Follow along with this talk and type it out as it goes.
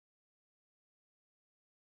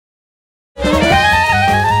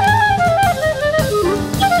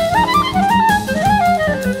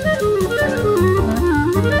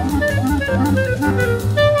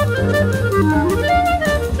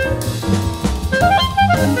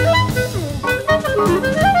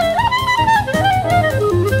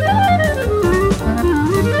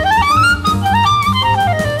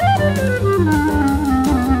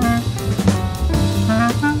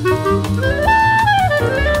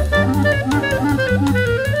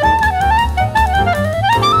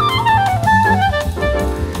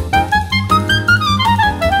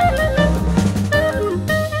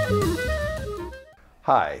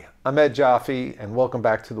I'm Ed Jaffe, and welcome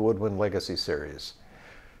back to the Woodwind Legacy Series.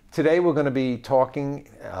 Today we're going to be talking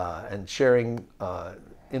and sharing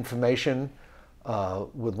information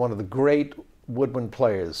with one of the great woodwind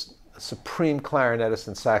players, a supreme clarinetist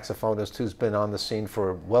and saxophonist who's been on the scene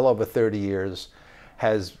for well over 30 years,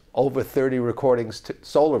 has over 30 recordings,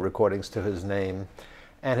 solo recordings to his name,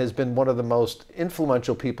 and has been one of the most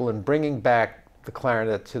influential people in bringing back the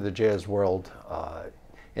clarinet to the jazz world,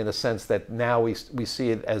 in a sense that now we see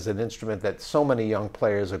it as an instrument that so many young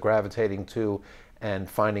players are gravitating to and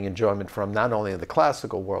finding enjoyment from, not only in the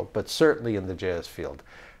classical world, but certainly in the jazz field.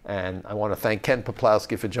 And I want to thank Ken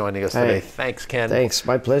Peplowski for joining us today. Thanks, Ken. Thanks,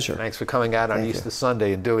 my pleasure. Thanks for coming out on Easter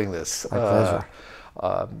Sunday and doing this. My pleasure.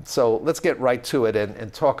 So let's get right to it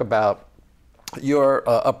and talk about your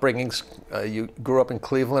upbringings. You grew up in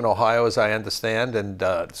Cleveland, Ohio, as I understand, and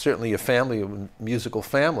certainly your family, a musical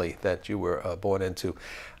family that you were born into.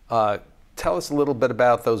 Tell us a little bit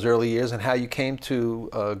about those early years and how you came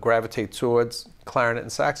to gravitate towards clarinet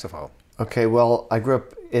and saxophone. Okay, well, I grew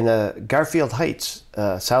up in Garfield Heights,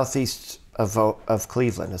 southeast of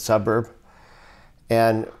Cleveland, a suburb,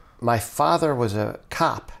 and my father was a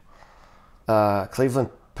cop, Cleveland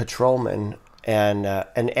patrolman, and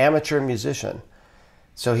an amateur musician.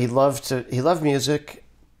 So he loved music.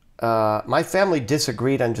 My family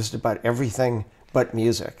disagreed on just about everything but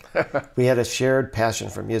music. We had a shared passion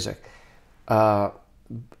for music.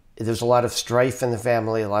 There's a lot of strife in the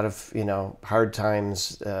family, a lot of, hard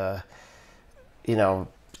times,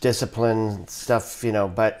 discipline stuff,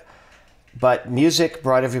 but music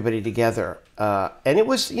brought everybody together. And it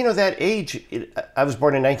was, that age, I was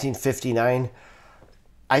born in 1959.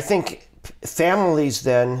 I think families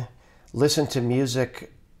then listened to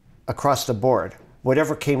music across the board.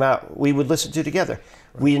 Whatever came out, we would listen to together.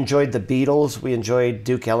 Right. We enjoyed the Beatles, we enjoyed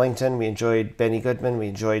Duke Ellington, we enjoyed Benny Goodman, we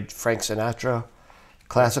enjoyed Frank Sinatra,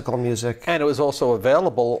 classical music. And it was also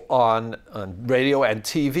available on radio and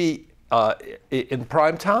TV in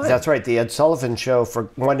prime time. That's right, the Ed Sullivan Show,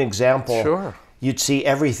 for one example. Sure. You'd see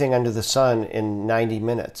everything under the sun in 90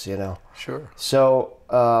 minutes, Sure.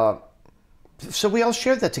 So we all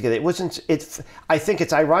shared that together. I think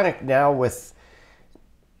it's ironic now with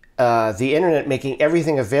the internet making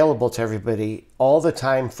everything available to everybody all the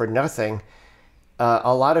time for nothing.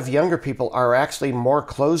 A lot of younger people are actually more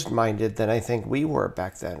closed-minded than I think we were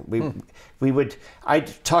back then.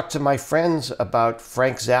 I'd talk to my friends about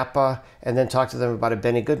Frank Zappa and then talk to them about a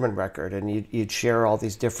Benny Goodman record, and you'd share all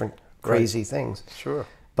these different crazy things. Sure.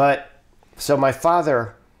 So my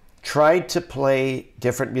father tried to play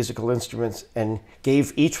different musical instruments and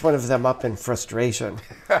gave each one of them up in frustration.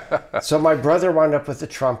 So my brother wound up with the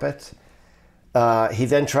trumpet. He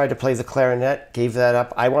then tried to play the clarinet, gave that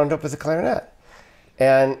up. I wound up with the clarinet.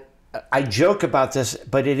 And I joke about this,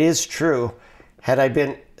 but it is true. Had I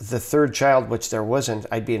been the third child, which there wasn't,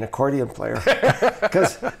 I'd be an accordion player,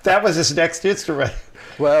 because that was his next instrument.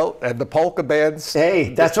 Well, and the polka bands.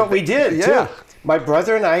 Hey, that's what we did, yeah. too. My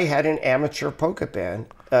brother and I had an amateur polka band,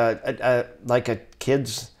 like a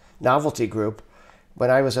kids' novelty group. When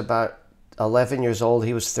I was about 11 years old,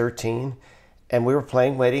 he was 13, and we were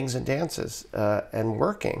playing weddings and dances and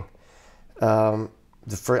working.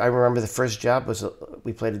 I remember the first job was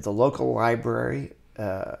we played at the local library.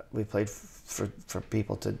 We played for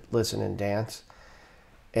people to listen and dance,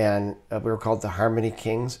 and we were called the Harmony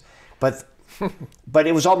Kings. But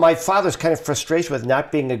it was all my father's kind of frustration with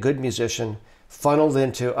not being a good musician funneled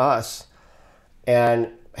into us, and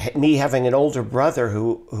me having an older brother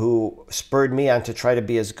who spurred me on to try to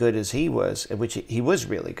be as good as he was, which he was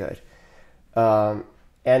really good.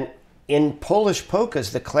 And in Polish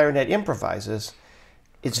polkas, the clarinet improvises.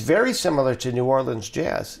 It's very similar to New Orleans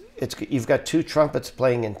jazz. You've got two trumpets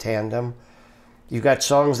playing in tandem. You've got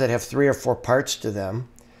songs that have 3 or 4 parts to them.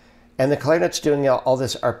 And the clarinet's doing all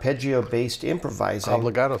this arpeggio-based improvising.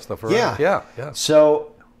 Obligato stuff, right? Yeah.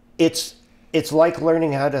 So it's like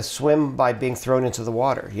learning how to swim by being thrown into the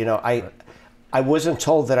water. I wasn't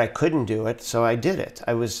told that I couldn't do it, so I did it.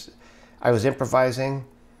 I was improvising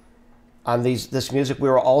on this music. We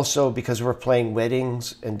were also, because we were playing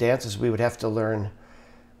weddings and dances, we would have to learn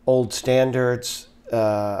old standards.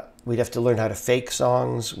 We'd have to learn how to fake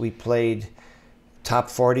songs. We played top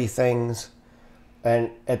 40 things.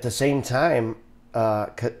 And at the same time,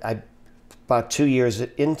 about 2 years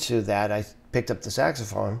into that, I picked up the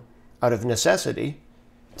saxophone out of necessity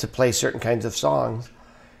to play certain kinds of songs.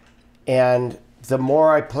 And the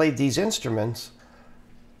more I played these instruments,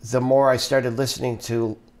 the more I started listening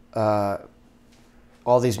to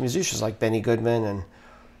all these musicians like Benny Goodman and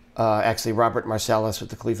actually Robert Marsalis with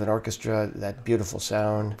the Cleveland Orchestra, that beautiful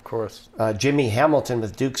sound. Of course. Jimmy Hamilton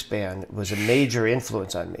with Duke's band was a major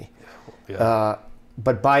influence on me. Yeah.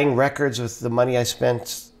 But buying records with the money I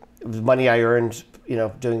spent, the money I earned,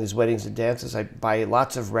 doing these weddings and dances, I buy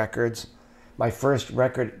lots of records. My first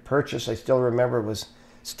record purchase, I still remember, was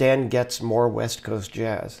Stan Getz' More West Coast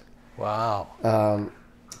Jazz. Wow.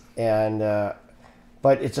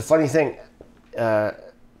 But it's a funny thing, to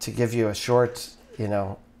give you a short,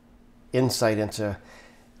 insight into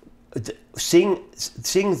seeing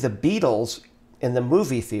the Beatles in the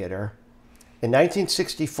movie theater. In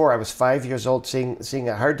 1964, I was 5 years old, seeing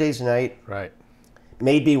A Hard Day's Night. Right.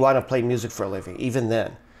 Made me want to play music for a living, even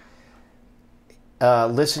then.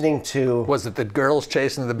 Listening to... Was it the girls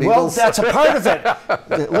chasing the Beatles? Well, that's a part of it.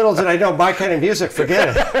 Little did I know, my kind of music,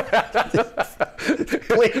 forget it.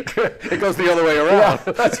 It goes the other way around.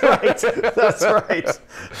 Yeah, that's right. That's right.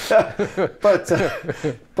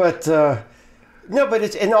 But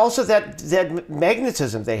it's, and also that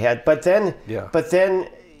magnetism they had. But then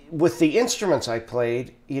with the instruments I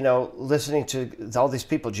played, listening to all these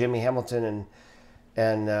people, Jimmy Hamilton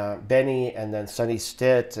and Benny, and then Sonny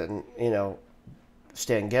Stitt, and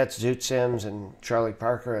Stan Getz, Zoot Sims, and Charlie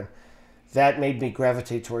Parker, and that made me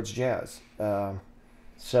gravitate towards jazz.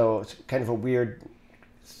 So it's kind of a weird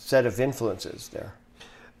set of influences there.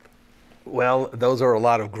 Well, those are a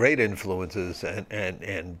lot of great influences,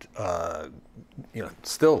 and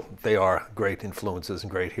still they are great influences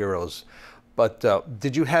and great heroes. But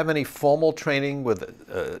did you have any formal training with,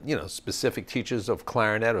 specific teachers of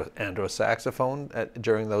clarinet or saxophone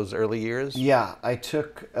during those early years? Yeah, I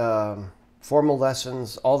took formal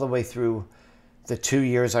lessons all the way through the 2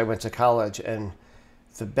 years I went to college, and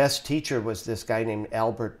the best teacher was this guy named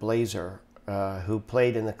Albert Blazer, who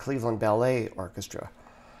played in the Cleveland Ballet Orchestra.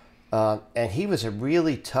 And he was a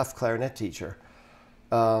really tough clarinet teacher,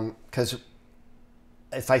 because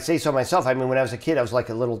if I say so myself, I mean, when I was a kid, I was like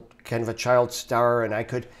a little kind of a child star, and I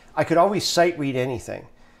could always sight read anything.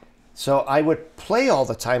 So I would play all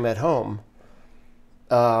the time at home,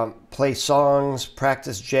 play songs,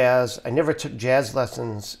 practice jazz. I never took jazz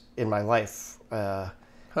lessons in my life,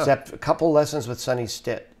 except a couple lessons with Sonny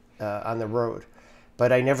Stitt on the road.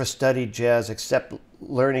 But I never studied jazz except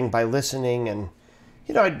learning by listening, and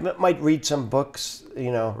I might read some books,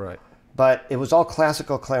 Right. But it was all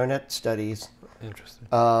classical clarinet studies. Interesting.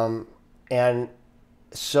 And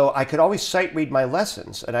so I could always sight read my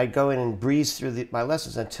lessons, and I'd go in and breeze through my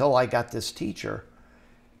lessons until I got this teacher.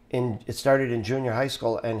 It started in junior high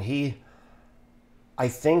school, and I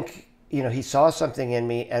think he saw something in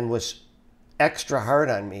me and was extra hard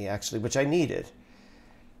on me, actually, which I needed,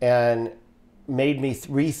 and made me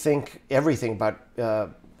rethink everything about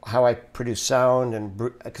how I produce sound, and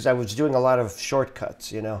because I was doing a lot of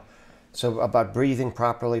shortcuts, so about breathing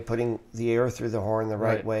properly, putting the air through the horn the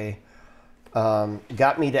right way.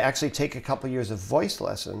 Got me to actually take a couple years of voice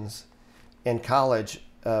lessons in college,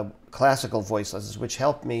 classical voice lessons, which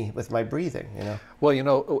helped me with my breathing.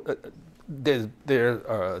 Well, there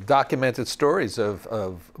are documented stories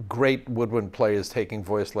of great woodwind players taking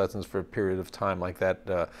voice lessons for a period of time like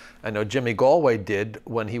that. I know Jimmy Galway did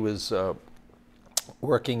when he was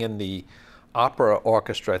working in the opera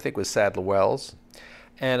orchestra, I think it was Sadler Wells.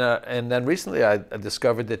 And then recently I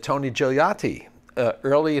discovered that Tony Giliotti,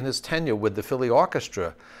 early in his tenure with the Philly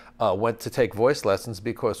Orchestra, went to take voice lessons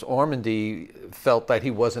because Ormandy felt that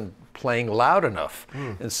he wasn't playing loud enough.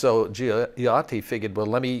 And so Giliotti figured, well,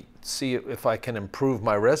 let me see if I can improve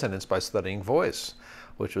my resonance by studying voice,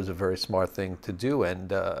 which was a very smart thing to do.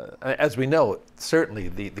 And as we know, certainly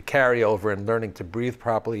the carryover and learning to breathe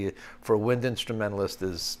properly for a wind instrumentalist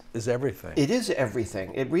is everything. It is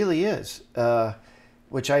everything. It really is.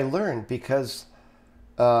 Which I learned because,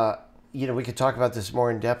 we could talk about this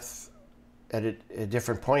more in depth at a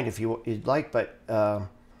different point if you'd like, but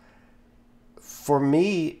for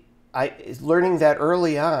me, learning that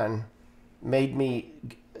early on made me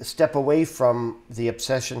step away from the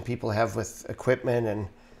obsession people have with equipment and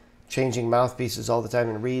changing mouthpieces all the time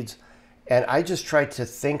and reeds, and I just tried to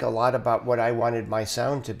think a lot about what I wanted my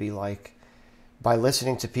sound to be like by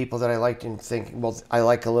listening to people that I liked and thinking, well, I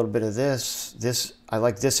like a little bit of this, I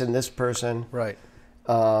like this in this person. Right.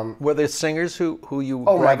 Were there singers who you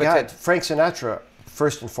Oh my gravitated? God, Frank Sinatra,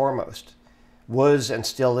 first and foremost, was and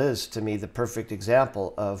still is to me the perfect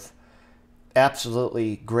example of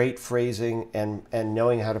absolutely great phrasing and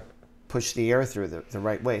knowing how to push the air through the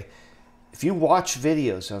right way. If you watch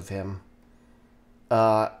videos of him,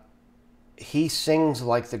 he sings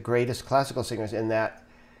like the greatest classical singers in that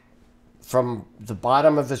from the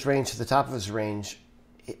bottom of his range to the top of his range,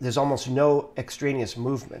 there's almost no extraneous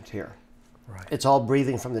movement here. Right. It's all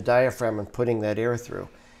breathing from the diaphragm and putting that air through.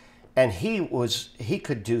 And he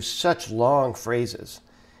could do such long phrases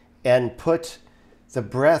and put the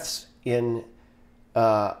breaths in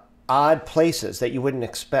odd places that you wouldn't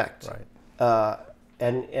expect. Right.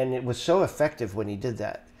 And it was so effective when he did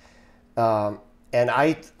that. And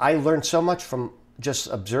I learned so much from just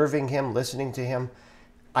observing him, listening to him.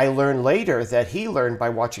 I learned later that he learned by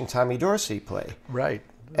watching Tommy Dorsey play. Right.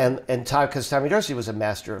 And because Tommy Dorsey was a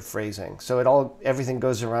master of phrasing, so everything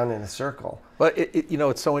goes around in a circle. But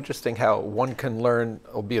it's so interesting how one can learn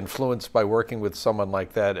or be influenced by working with someone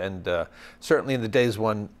like that. And certainly in the days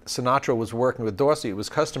when Sinatra was working with Dorsey, it was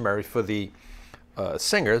customary for the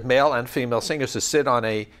singers, male and female singers, to sit on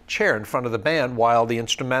a chair in front of the band while the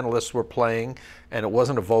instrumentalists were playing, and it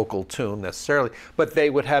wasn't a vocal tune necessarily, but they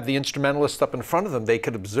would have the instrumentalist up in front of them. They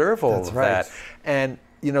could observe all of that. And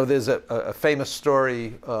there's a famous story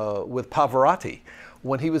with Pavarotti.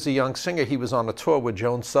 When he was a young singer, he was on a tour with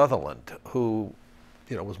Joan Sutherland, who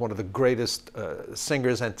was one of the greatest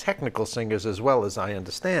singers and technical singers as well, as I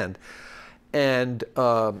understand. And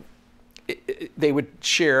they would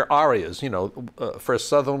share arias, first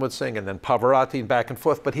Sutherland would sing and then Pavarotti, back and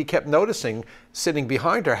forth. But he kept noticing, sitting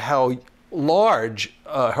behind her, how large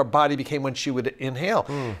her body became when she would inhale.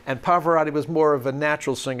 And Pavarotti was more of a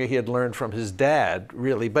natural singer. He had learned from his dad,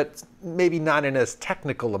 really, but maybe not in as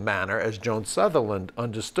technical a manner as Joan Sutherland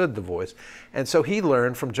understood the voice. And so he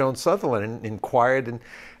learned from Joan Sutherland and inquired and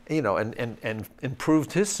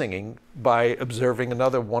improved his singing by observing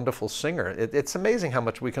another wonderful singer. It's amazing how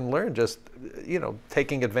much we can learn just,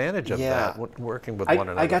 taking advantage of that, working with one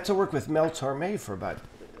another. I got to work with Mel Torme for about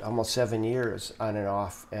almost 7 years on and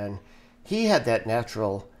off, and he had that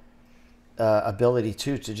natural ability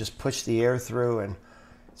too to just push the air through and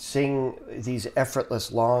sing these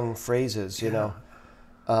effortless long phrases. Such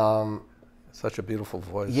a beautiful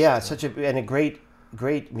voice. Yeah, and a great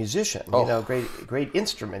musician. Great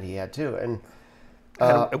instrument he had too, and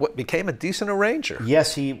what became a decent arranger.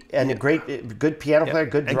 Yes, a good piano player,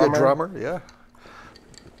 good drummer. And good drummer, yeah.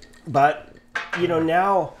 But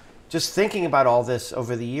now, just thinking about all this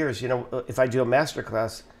over the years, if I do a master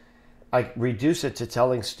class, I reduce it to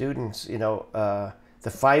telling students, the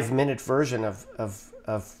 5-minute version of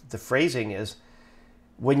the phrasing is,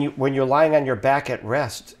 when you're lying on your back at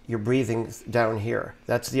rest, you're breathing down here.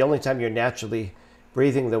 That's the only time you're naturally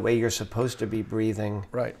breathing the way you're supposed to be breathing.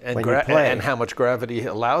 Right, and when you play. And how much gravity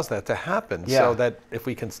allows that to happen. Yeah. So that if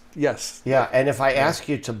we can, yes. Yeah, and if I ask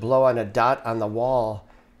you to blow on a dot on the wall,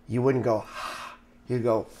 you wouldn't go, you'd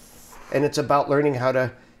go, and it's about learning how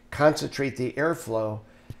to concentrate the airflow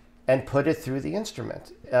and put it through the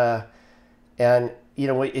instrument. And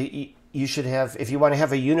you should have, if you want to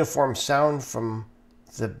have a uniform sound from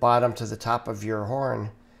the bottom to the top of your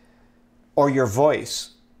horn, or your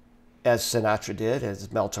voice, as Sinatra did,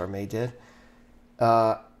 as Mel Torme did,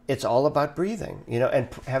 it's all about breathing, and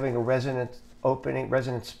having a resonant opening,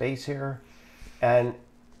 resonant space here, and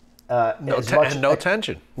no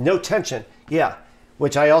tension. No tension, yeah.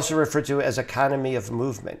 Which I also refer to as economy of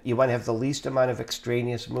movement. You want to have the least amount of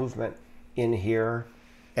extraneous movement in here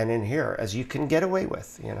and in here as you can get away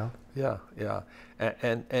with, Yeah.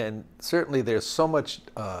 And certainly there's so much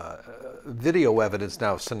video evidence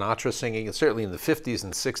now of Sinatra singing, and certainly in the 50s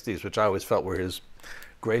and 60s, which I always felt were his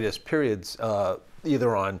greatest periods,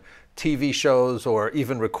 either on TV shows or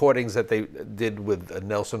even recordings that they did with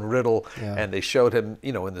Nelson Riddle, and they showed him,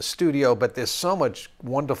 in the studio. But there's so much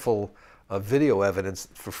wonderful video evidence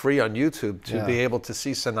for free on YouTube to be able to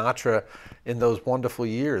see Sinatra in those wonderful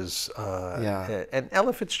years. And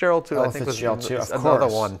Ella Fitzgerald too, I think was another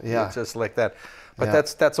one, just like that. But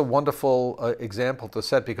that's a wonderful example to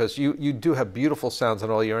set, because you do have beautiful sounds on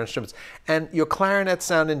all your instruments. And your clarinet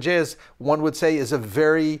sound in jazz, one would say, is a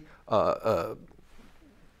very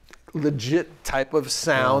legit type of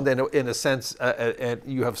sound, and in a sense, and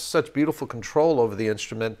you have such beautiful control over the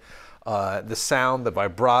instrument. The sound, the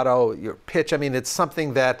vibrato, your pitch. I mean, it's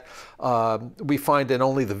something that we find in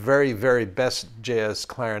only the very, very best jazz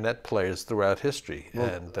clarinet players throughout history. Well,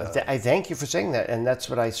 and I thank you for saying that, and that's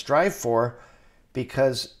what I strive for,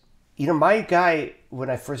 because, my guy, when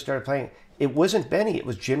I first started playing, it wasn't Benny, it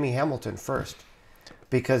was Jimmy Hamilton first.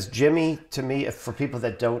 Because Jimmy, to me, for people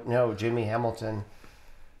that don't know, Jimmy Hamilton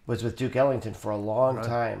was with Duke Ellington for a long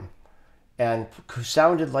time. And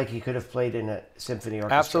sounded like he could have played in a symphony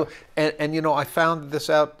orchestra. Absolutely. And I found this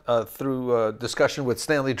out through discussion with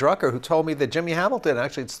Stanley Drucker, who told me that Jimmy Hamilton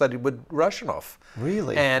actually had studied with Rushinoff.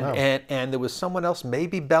 Really? And there was someone else,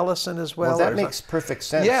 maybe Bellison as well. Well, that makes perfect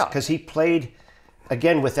sense. Yeah. Because he played,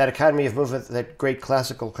 again, with that economy of movement that great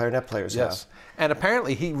classical clarinet players have. And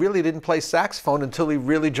apparently he really didn't play saxophone until he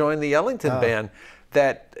really joined the Ellington band.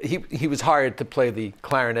 That he was hired to play the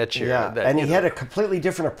clarinet chair. Yeah, and he had a completely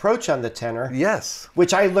different approach on the tenor. Yes.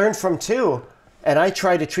 Which I learned from too. And I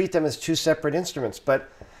try to treat them as two separate instruments, but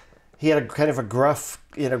he had a kind of a gruff,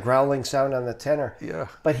 growling sound on the tenor. Yeah.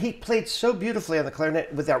 But he played so beautifully on the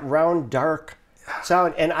clarinet with that round, dark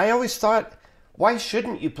sound. And I always thought, why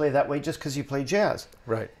shouldn't you play that way just because you play jazz?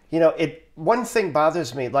 Right. One thing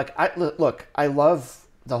bothers me. Like, I love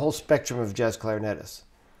the whole spectrum of jazz clarinetists.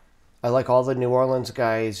 I like all the New Orleans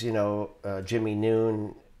guys, Jimmy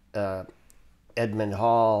Noon, Edmund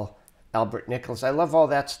Hall, Albert Nicholas. I love all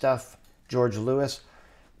that stuff, George Lewis.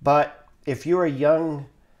 But if you're a young,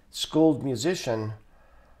 schooled musician,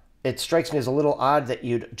 it strikes me as a little odd that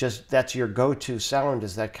that's your go-to sound,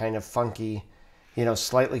 is that kind of funky,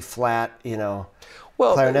 slightly flat,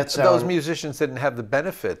 well, clarinet sound. Those musicians didn't have the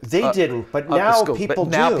benefit. They didn't, but now people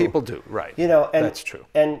do. Now people do, right. And, that's true.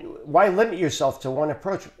 And why limit yourself to one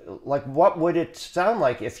approach? Like, what would it sound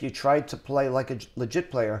like if you tried to play like a legit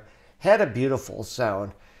player, had a beautiful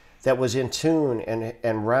sound that was in tune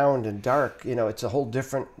and round and dark? It's a whole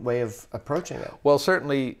different way of approaching it. Well,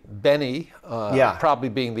 certainly Benny, probably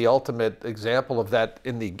being the ultimate example of that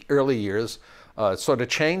in the early years, sort of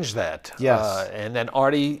changed that. Yes. And then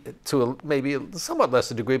Artie, to maybe a somewhat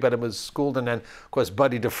lesser degree, but it was schooled. And then, of course,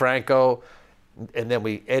 Buddy DeFranco, and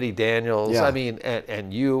then Eddie Daniels. Yeah. I mean,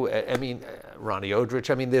 and you. I mean, Ronnie Odrich.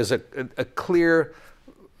 I mean, there's a clear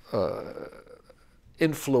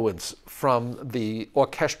influence from the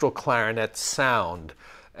orchestral clarinet sound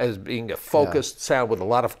as being a focused sound with a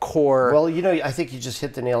lot of core. Well, I think you just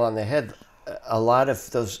hit the nail on the head. All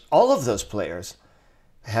of those players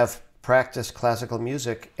have practiced classical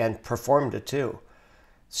music and performed it too.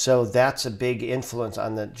 So that's a big influence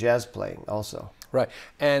on the jazz playing also. Right.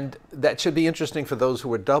 And that should be interesting for those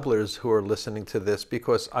who are doublers who are listening to this,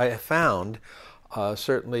 because I have found,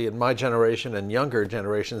 certainly in my generation and younger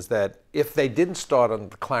generations, that if they didn't start on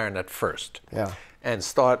the clarinet first and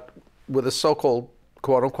start with a so-called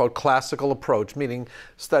quote-unquote classical approach, meaning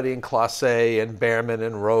studying Classe and Behrman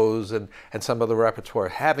and Rose and some of the repertoire,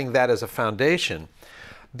 having that as a foundation,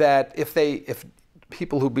 that if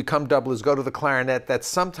people who become doublers go to the clarinet, that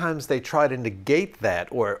sometimes they try to negate that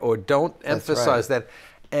or don't emphasize that.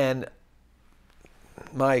 And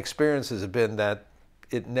my experiences have been that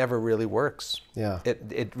it never really works. Yeah.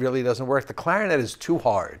 It really doesn't work. The clarinet is too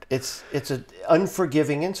hard. It's an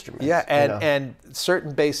unforgiving instrument. Yeah, and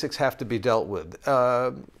certain basics have to be dealt with.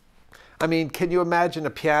 I mean, can you imagine a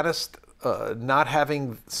pianist not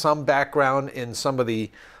having some background in some of the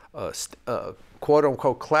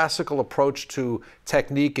quote-unquote classical approach to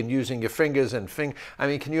technique and using your fingers and I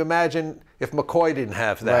mean, can you imagine if McCoy didn't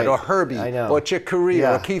have that, Right. or Herbie, or Chick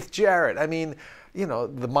Corea, or Keith Jarrett? I mean,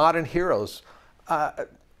 the modern heroes.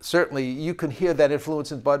 Certainly, you can hear that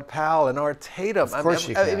influence in Bud Powell and Art Tatum. Of course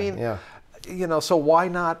you can. I mean, so why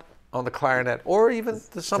not on the clarinet, or even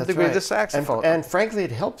to some degree the saxophone? And frankly,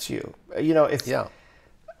 it helps you.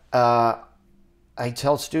 I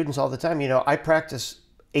tell students all the time, I practice.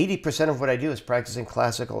 80% of what I do is practicing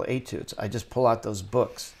classical etudes. I just pull out those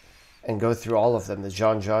books and go through all of them. The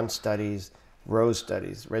Jean studies, Rose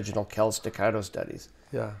studies, Reginald Kell staccato studies.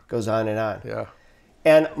 Yeah. Goes on and on. Yeah.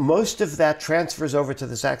 And most of that transfers over to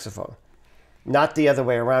the saxophone, not the other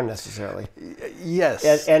way around necessarily.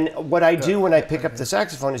 Yes. And what I do when I pick up the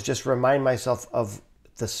saxophone is just remind myself of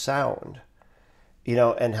the sound,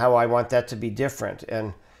 and how I want that to be different.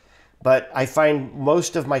 But I find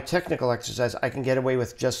most of my technical exercise I can get away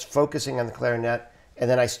with just focusing on the clarinet, and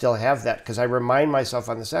then I still have that because I remind myself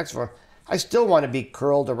on the saxophone, I still want to be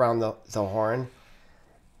curled around the horn,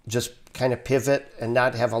 just kind of pivot and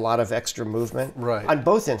not have a lot of extra movement on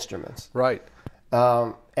both instruments. Right.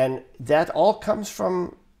 And that all comes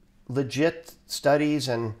from legit studies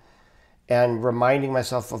and reminding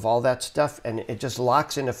myself of all that stuff, and it just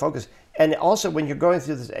locks into focus. And also when you're going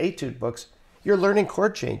through these etude books, you're learning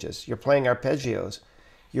chord changes. You're playing arpeggios.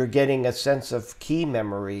 You're getting a sense of key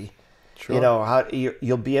memory. Sure. How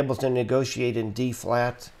you'll be able to negotiate in D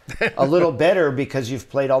flat a little better because you've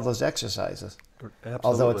played all those exercises. Absolutely.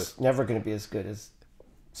 Although it's never going to be as good as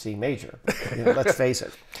C major. Let's face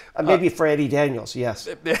it. Maybe for Eddie Daniels, yes.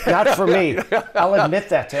 Not for me. I'll admit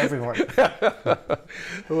that to everyone.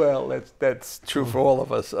 Well, that's true for all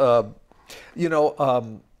of us.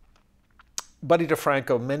 Buddy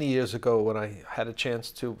DeFranco, many years ago, when I had a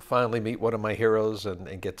chance to finally meet one of my heroes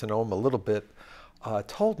and get to know him a little bit,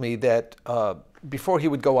 told me that before he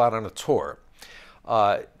would go out on a tour,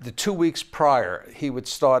 the 2 weeks prior, he would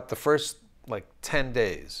start the first 10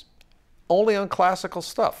 days only on classical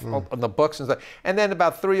stuff, on the books and stuff. And then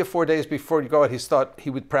about 3 or 4 days before you go out, he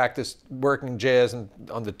would practice working jazz and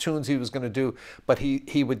on the tunes he was going to do. But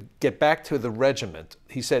he would get back to the regiment.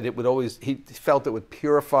 He said it would always, he felt it would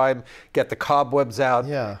purify him, get the cobwebs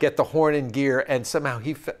out, get the horn in gear, and somehow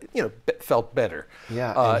he felt better.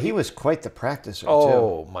 Yeah, and he was quite the practicer, too.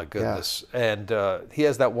 Oh, my goodness. Yeah. And he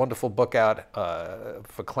has that wonderful book out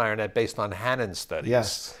for clarinet based on Hannon studies.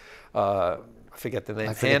 Yes. I forget the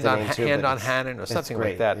name. Hand on Hannon or something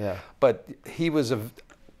like that. Yeah. But he was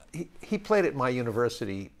he played at my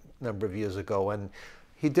university a number of years ago, and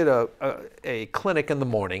he did a clinic in the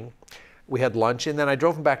morning. We had lunch, and then I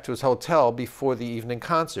drove him back to his hotel before the evening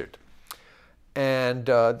concert. And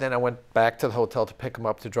then I went back to the hotel to pick him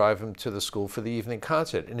up to drive him to the school for the evening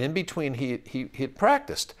concert. And in between, he had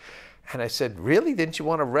practiced. And I said, really? Didn't you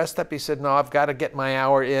want to rest up? He said, no, I've got to get my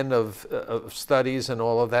hour in of studies and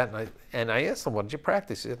all of that. And I asked him, what did you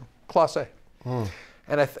practice? He said, Class A.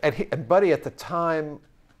 And Buddy at the time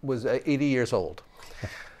was 80 years old.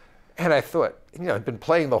 And I thought, I'd been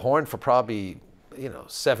playing the horn for probably,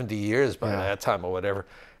 70 years by that time or whatever.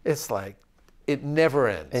 It's like, it never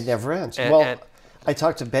ends. It never ends. I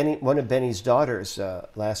talked to one of Benny's daughters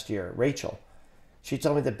last year, Rachel. She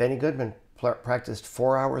told me that Benny Goodman practiced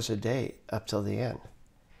 4 hours a day up till the end.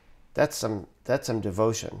 That's some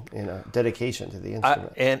devotion, dedication to the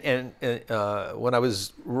instrument. And when I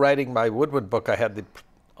was writing my woodwind book, I had the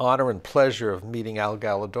honor and pleasure of meeting Al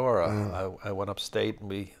Galladora. I went upstate, and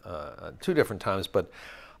we 2 different times, but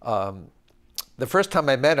the first time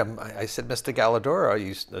I met him, I said, Mr. Galladora, are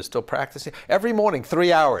you still practicing? Every morning,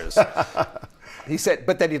 3 hours. He said,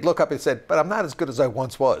 but then he'd look up and said, but I'm not as good as I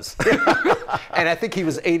once was. And I think he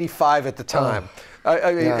was 85 at the time.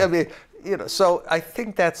 I mean, so I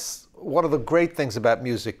think that's one of the great things about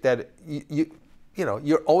music, that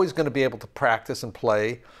you're always going to be able to practice and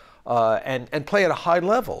play and play at a high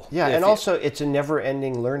level. Yeah, and also it's a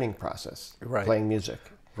never-ending learning process, playing music.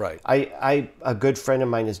 Right. A good friend of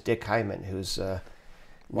mine is Dick Hyman, who's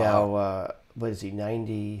now, what is he,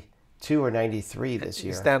 92 or 93 this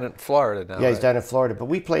year. He's down in Florida now. Yeah, he's down in Florida. But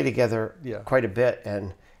we play together quite a bit,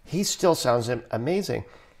 and he still sounds amazing.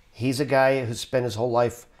 He's a guy who's spent his whole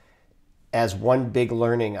life as one big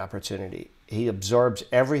learning opportunity. He absorbs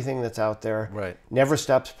everything that's out there, never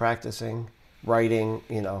stops practicing, writing,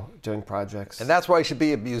 doing projects. And that's why you should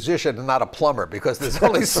be a musician and not a plumber, because there's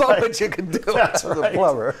only so much you can do as a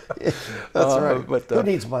plumber. That's right. But, who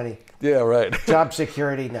needs money? Yeah, right. Job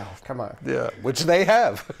security? No, come on. Yeah, which they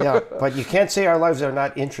have. Yeah, but you can't say our lives are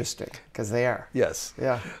not interesting, because they are. Yes.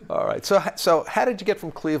 Yeah. All right. So how did you get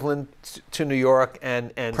from Cleveland to New York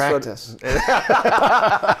and practice?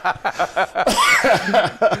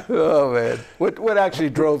 Oh man, what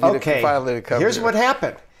actually drove you to finally come? Here's here? what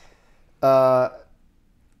happened.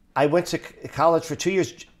 I went to college for 2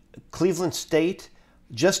 years, Cleveland State,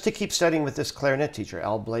 just to keep studying with this clarinet teacher,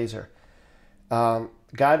 Al Blazer.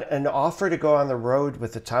 Got an offer to go on the road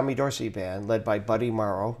with the Tommy Dorsey band, led by Buddy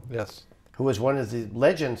Morrow. Yes. Who was one of the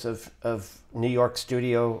legends of New York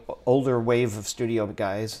studio, older wave of studio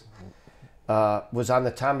guys. Was on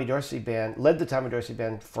the Tommy Dorsey band, led the Tommy Dorsey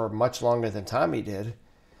band for much longer than Tommy did.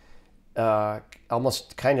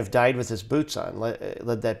 Almost kind of died with his boots on.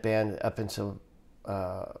 Led that band up until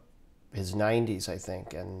his 90s, I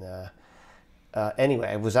think. And anyway,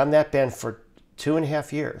 I was on that band for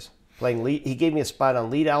 2.5 years, playing lead. He gave me a spot on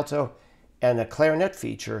lead alto and a clarinet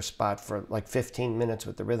feature spot for like 15 minutes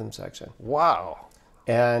with the rhythm section. Wow.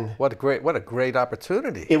 And what a great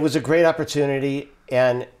opportunity. It was a great opportunity,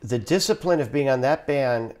 and the discipline of being on that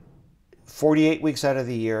band 48 weeks out of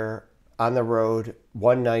the year, on the road,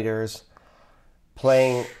 one-nighters,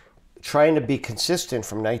 playing, trying to be consistent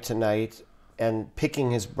from night to night, and picking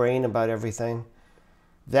his brain about everything.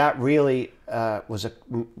 That really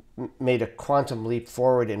made a quantum leap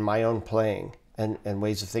forward in my own playing and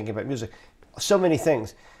ways of thinking about music. So many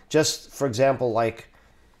things. Just, for example, like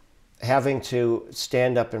having to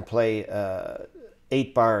stand up and play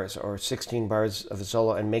 8 bars or 16 bars of a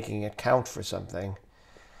solo and making it count for something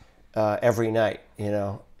every night,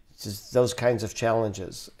 just those kinds of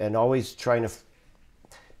challenges, and always trying to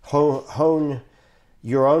hone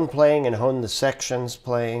your own playing and hone the sections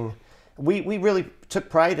playing. We really took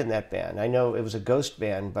pride in that band. I know it was a ghost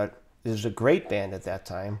band, but it was a great band at that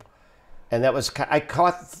time. And I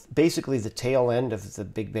caught basically the tail end of the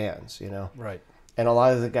big bands, Right. And a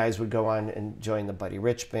lot of the guys would go on and join the Buddy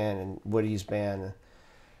Rich band and Woody's band,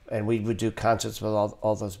 and we would do concerts with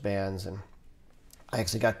all those bands. And I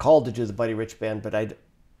actually got called to do the Buddy Rich band, but I'd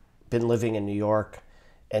been living in New York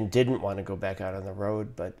and didn't want to go back out on the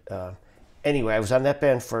road. But anyway, I was on that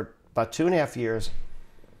band for about 2.5 years,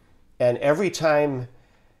 And every time,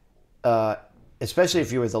 especially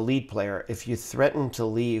if you were the lead player, if you threatened to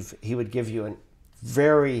leave, he would give you a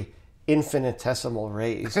very infinitesimal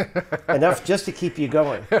raise, enough just to keep you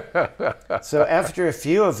going. So after a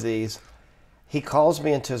few of these, he calls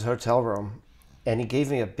me into his hotel room, and he gave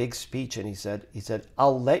me a big speech, and he said,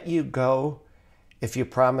 "I'll let you go if you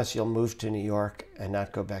promise you'll move to New York and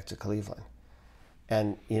not go back to Cleveland.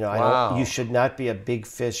 And Wow. you should not be a big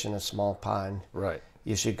fish in a small pond. Right.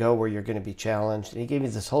 You should go where you're going to be challenged." And he gave me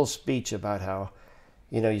this whole speech about how,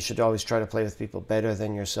 you should always try to play with people better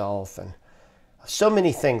than yourself, and so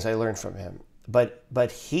many things I learned from him.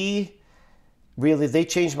 But he really, they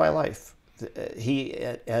changed my life. He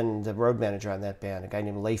and the road manager on that band, a guy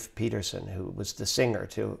named Leif Peterson, who was the singer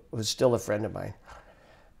too, was still a friend of mine.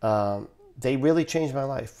 They really changed my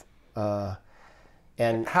life.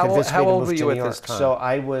 And How convinced me to old move were to you New at York. this time? So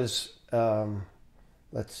I was,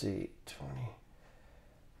 let's see, 20.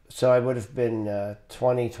 So I would have been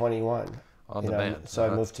 20, 21. On the band. So I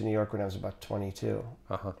moved to New York when I was about 22.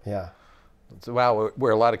 Yeah. So, wow,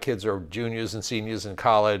 where a lot of kids are juniors and seniors in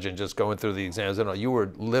college and just going through the exams. You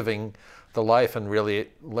were living the life and really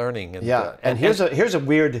learning. And, yeah, and here's a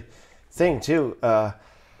weird thing too.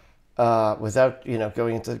 Without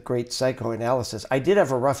going into great psychoanalysis, I did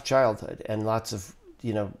have a rough childhood and lots of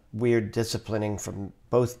weird disciplining from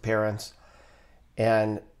both parents,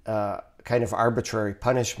 and kind of arbitrary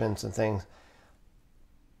punishments and things.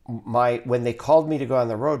 When they called me to go on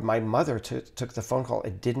the road, my mother took the phone call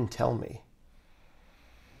and didn't tell me.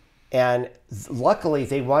 And luckily,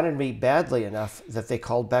 they wanted me badly enough that they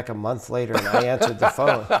called back a month later, and I answered the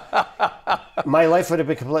phone. My life would have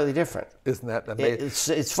been completely different. Isn't that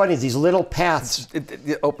amazing? It's funny, these little paths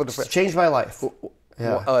changed my life.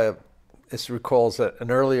 Yeah. This recalls an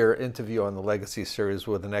earlier interview on the Legacy series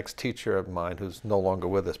with an ex-teacher of mine who's no longer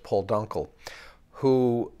with us, Paul Dunkel,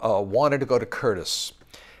 who wanted to go to Curtis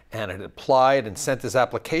and had applied and sent his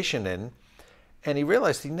application in. And he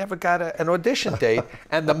realized he never got an audition date,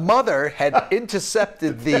 and the mother had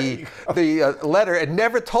intercepted the letter and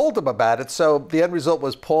never told him about it. So the end result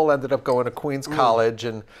was Paul ended up going to Queens College,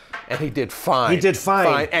 and he did fine. He did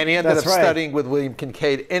fine. And he ended up studying with William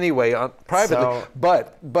Kincaid anyway, privately. So,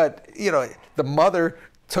 but the mother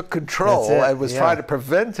took control and was trying to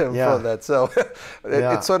prevent him from that. So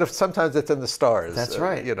it's sort of, sometimes it's in the stars. That's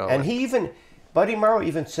right. And Buddy Morrow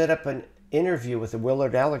even set up an interview with the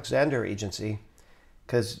Willard Alexander Agency,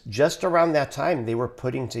 because just around that time they were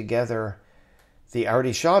putting together the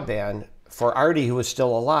Artie Shaw Band for Artie, who was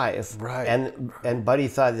still alive. Right. And Buddy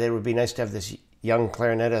thought that it would be nice to have this young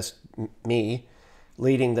clarinetist, me,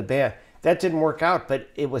 leading the band. That didn't work out, but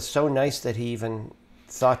it was so nice that he even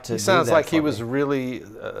thought to do that. Sounds like he was really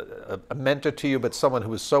a mentor to you, but someone who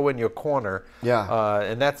was so in your corner. Yeah.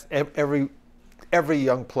 And that's every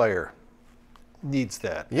young player needs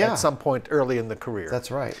that at some point early in the career. That's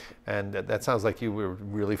right. And that sounds like you were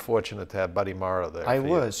really fortunate to have Buddy Morrow there. I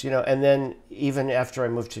was, and then even after I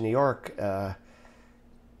moved to New York,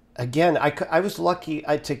 again, I was lucky.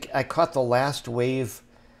 I caught the last wave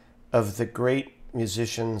of the great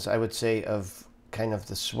musicians, I would say, of kind of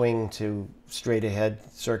the swing to straight ahead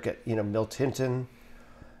circuit. Milt Hinton,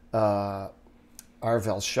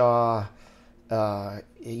 Arvell Shaw,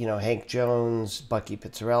 Hank Jones, Bucky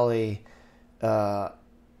Pizzarelli,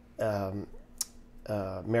 Marion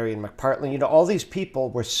McPartland, all these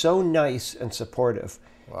people were so nice and supportive.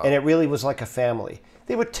 Wow. And it really was like a family.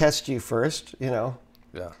 They would test you first,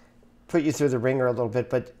 put you through the ringer a little bit,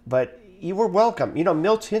 but you were welcome.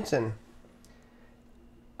 Milt Hinton,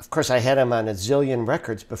 of course, I had him on a zillion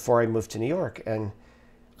records before I moved to New York, and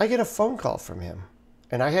I get a phone call from him,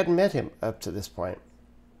 and I hadn't met him up to this point.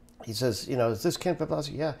 He says, "Is this Ken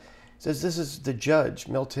Peplowski?" "Yeah." He says, "This is the judge,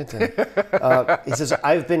 Milt Hinton." He says,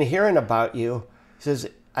 "I've been hearing about you." He says,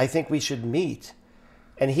 "I think we should meet."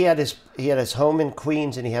 And he had his home in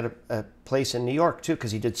Queens, and he had a place in New York too,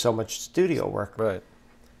 because he did so much studio work. Right.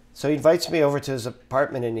 So he invites me over to his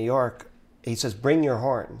apartment in New York. He says, "Bring your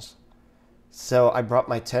horns." So I brought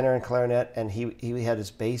my tenor and clarinet, and he had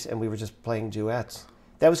his bass, and we were just playing duets.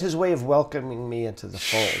 That was his way of welcoming me into the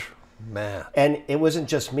fold. Man. And it wasn't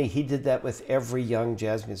just me. He did that with every young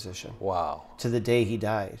jazz musician. Wow. To the day he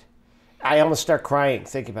died. I almost start crying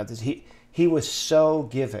thinking about this. He was so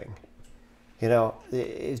giving.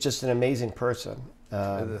 He's just an amazing person.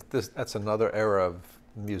 That's another era of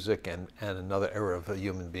music and another era of a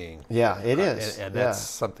human being. Yeah, it is. And that's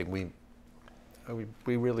something we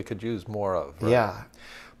really could use more of. Right? Yeah.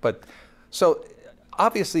 But so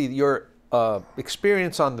obviously your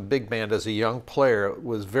experience on the big band as a young player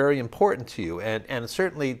was very important to you, and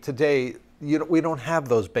certainly today we don't have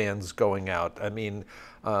those bands going out. I mean,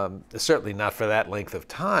 certainly not for that length of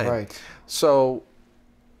time. Right. So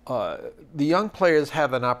the young players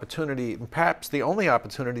have an opportunity, and perhaps the only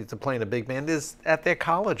opportunity to play in a big band is at their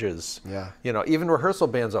colleges. Yeah. You know, even rehearsal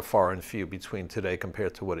bands are far and few between today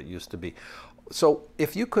compared to what it used to be. So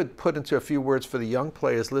if you could put into a few words for the young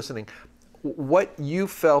players listening, what you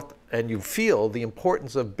felt and you feel the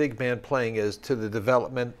importance of big band playing is to the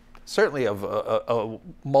development, certainly of a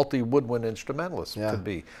multi-woodwind instrumentalist could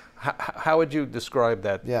be. How would you describe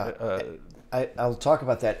that? Yeah, I'll talk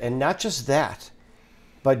about that. And not just that,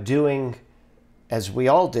 but doing, as we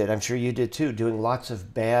all did, I'm sure you did too, doing lots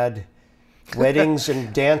of bad weddings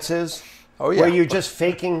and dances where you're just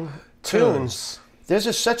faking tunes.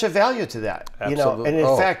 There's such a value to that, you know. And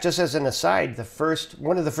in fact, just as an aside,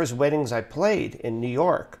 one of the first weddings I played in New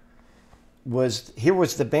York here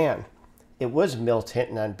was the band. It was Milt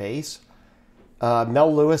Hinton on bass,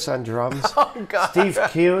 Mel Lewis on drums, Steve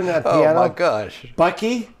Kuhn on piano, oh my gosh,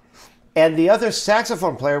 Bucky, and the other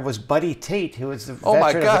saxophone player was Buddy Tate, who was the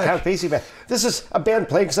veteran of the Count Basie band. This is a band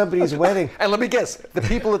playing somebody's wedding. And let me guess, the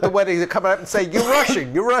people at the wedding are coming up and say, "You're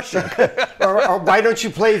rushing, you're rushing," or why don't you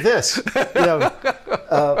play this? You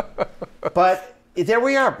know, but there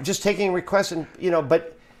we are, just taking requests, and you know,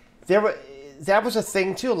 but that was a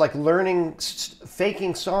thing too, like learning,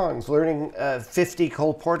 faking songs, learning 50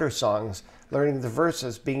 Cole Porter songs, learning the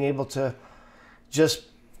verses, being able to just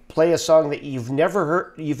play a song that you've never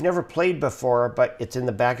heard, you've never played before, but it's in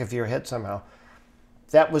the back of your head somehow.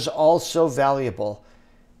 That was all so valuable.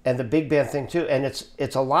 And the big band thing too. And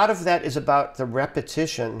it's a lot of that is about the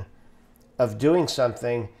repetition of doing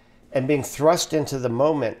something and being thrust into the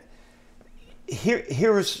moment.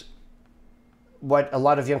 Here's what a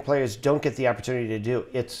lot of young players don't get the opportunity to do.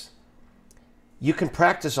 You can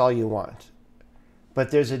practice all you want,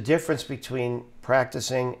 but there's a difference between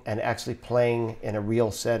practicing and actually playing in a real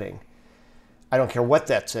setting. I don't care what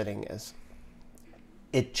that setting is.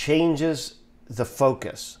 It changes the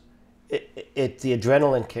focus. The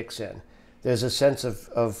adrenaline kicks in. There's a sense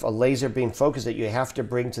of a laser beam focus that you have to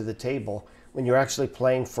bring to the table when you're actually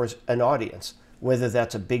playing for an audience, whether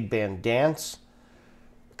that's a big band dance,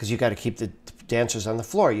 because you got to keep the dancers on the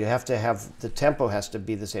floor. You have to have, the tempo has to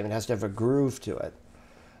be the same. It has to have a groove to it.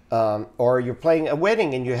 Or you're playing a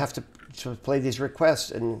wedding and you have to play these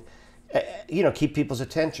requests and you know, keep people's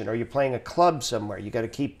attention. Or you're playing a club somewhere. You got to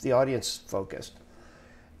keep the audience focused.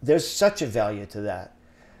 There's such a value to that.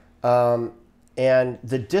 And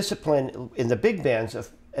the discipline in the big bands of,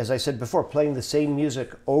 as I said before, playing the same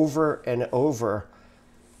music over and over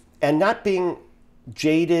and not being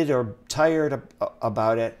jaded or tired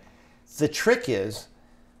about it. The trick is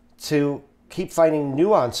to keep finding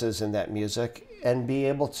nuances in that music and be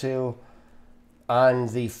able to, on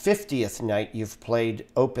the 50th night you've played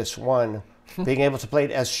Opus 1, being able to play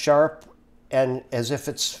it as sharp and as if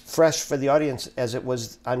it's fresh for the audience as it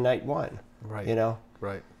was on night 1. Right. You know?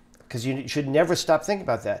 Right. Because you should never stop thinking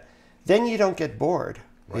about that. Then you don't get bored,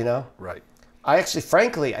 right. You know? Right. I actually,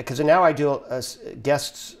 frankly, because now I do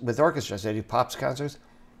guests with orchestras, I do Pops concerts.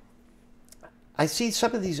 I see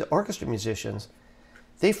some of these orchestra musicians,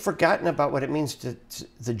 they've forgotten about what it means to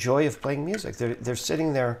the joy of playing music. They're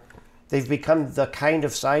sitting there, they've become the kind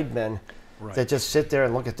of sidemen that just sit there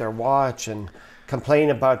and look at their watch and complain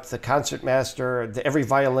about the concertmaster. Every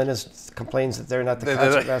violinist complains that they're not the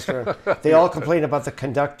concertmaster. They all complain about the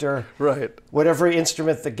conductor. Right. Whatever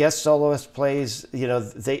instrument the guest soloist plays, you know,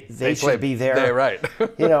 they should be there. They're right.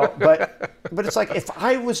 You know, but it's like, if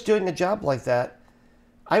I was doing a job like that,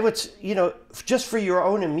 I would, you know, just for your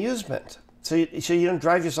own amusement, so you don't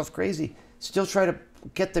drive yourself crazy, still try to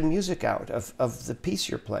get the music out of the piece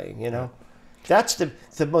you're playing, you know. That's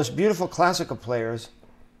the most beautiful classical players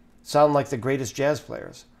sound like the greatest jazz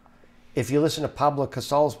players. If you listen to Pablo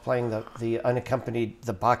Casal's playing the unaccompanied,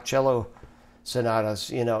 the Bach cello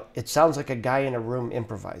sonatas, you know, it sounds like a guy in a room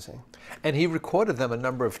improvising. And he recorded them a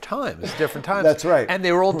number of times, different times. That's right. And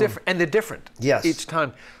they were all different, and they're different. Yes. Each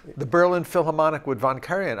time. The Berlin Philharmonic with von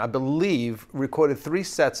Karajan, I believe, recorded 3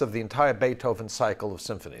 sets of the entire Beethoven cycle of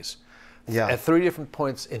symphonies. Yeah. At 3 different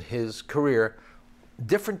points in his career.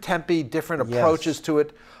 Different tempi, different approaches to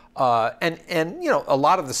it. And you know, a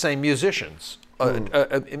lot of the same musicians.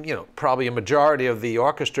 You know, probably a majority of the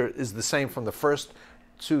orchestra is the same from the first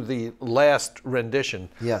to the last rendition.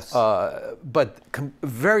 Yes. But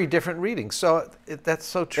very different readings. So that's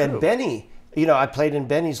so true. And Benny, you know, I played in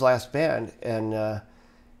Benny's last band, and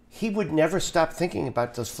he would never stop thinking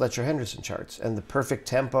about those Fletcher Henderson charts and the perfect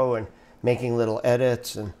tempo and making little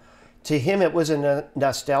edits. And to him, it was a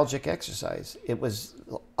nostalgic exercise. It was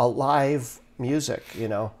alive music, you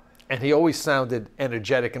know. And he always sounded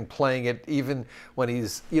energetic in playing it, even when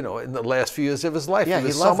he's, in the last few years of his life. Yeah, there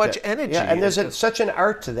was he so loved much it. energy. Yeah, and there's such an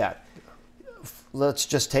art to that. Let's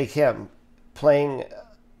just take him playing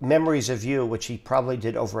Memories of You, which he probably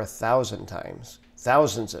did over 1,000 times,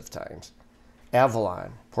 thousands of times.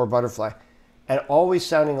 Avalon, Poor Butterfly, and always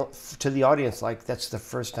sounding to the audience like that's the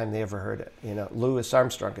first time they ever heard it. Louis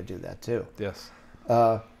Armstrong could do that too. Yes.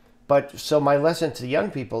 But so my lesson to young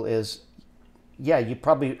people is, yeah, you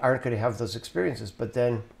probably aren't going to have those experiences, but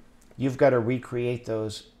then you've got to recreate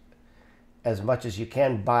those as much as you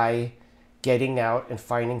can by getting out and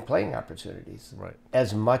finding playing opportunities. Right.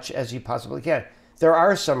 As much as you possibly can. There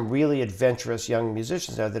are some really adventurous young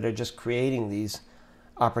musicians there that are just creating these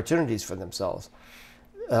opportunities for themselves.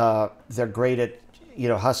 They're great at,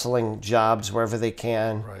 hustling jobs wherever they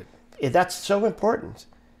can. Right. That's so important.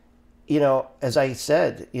 As I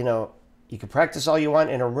said, you can practice all you want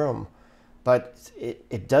in a room, but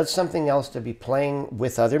it does something else to be playing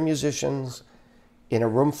with other musicians in a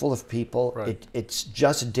room full of people. Right. It's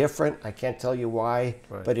just different. I can't tell you why,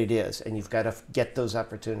 Right. but it is, and you've got to get those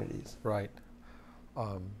opportunities. Right.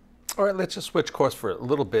 All right, let's just switch course for a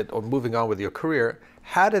little bit, or moving on with your career.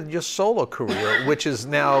 How did your solo career, which is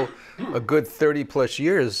now a good 30 plus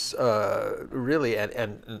years, really,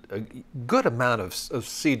 and a good amount of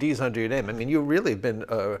CDs under your name? I mean, you've really been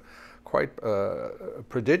quite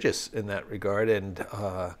prodigious in that regard, and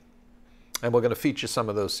we're going to feature some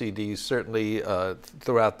of those CDs certainly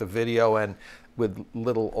throughout the video, and with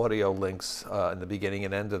little audio links in the beginning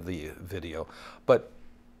and end of the video. But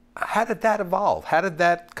how did that evolve? How did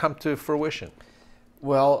that come to fruition?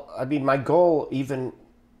 Well, I mean, my goal, even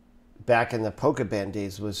back in the polka band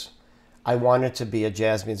days, was I wanted to be a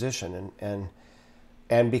jazz musician,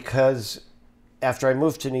 and because after I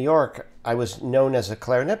moved to New York, I was known as a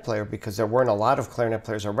clarinet player because there weren't a lot of clarinet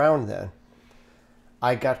players around then.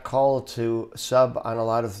 I got called to sub on a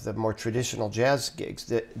lot of the more traditional jazz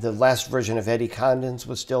gigs. The last version of Eddie Condon's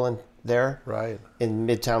was still in there, Right. in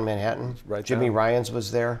Midtown Manhattan. Right Jimmy down. Ryan's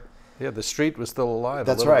was there. Yeah, the street was still alive.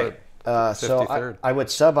 That's a little right. bit. So 53rd. I would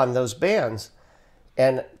sub on those bands,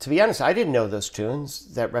 and to be honest, I didn't know those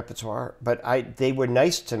tunes, that repertoire, but they were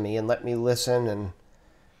nice to me and let me listen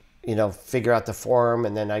and figure out the form,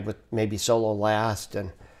 and then I would maybe solo last,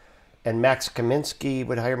 and Max Kaminsky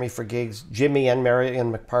would hire me for gigs. Jimmy and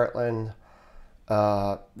Marion McPartland,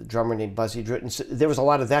 a drummer named Buzzy Drutton. So there was a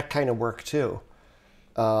lot of that kind of work too,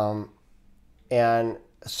 and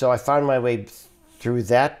so I found my way through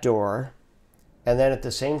that door. And then at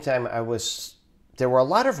the same time, there were a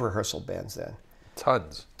lot of rehearsal bands then.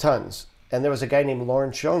 Tons. And there was a guy named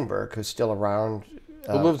Lorne Schoenberg who's still around.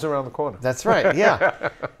 Who lives around the corner. That's right, yeah.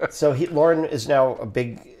 So Lorne is now a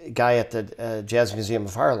big guy at the Jazz Museum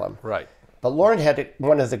of Harlem. Right. But Lorne had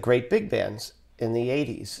one of the great big bands in the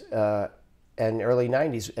 80s and early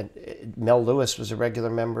 90s. And Mel Lewis was a regular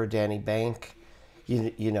member, Danny Bank,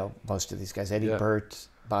 you know most of these guys, Eddie Burt,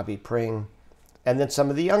 Bobby Pring, and then some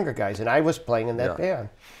of the younger guys. And I was playing in that band.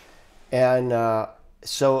 And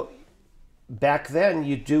so back then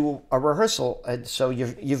you do a rehearsal. And so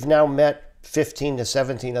you've now met 15 to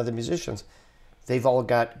 17 other musicians. They've all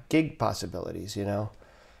got gig possibilities,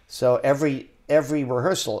 So every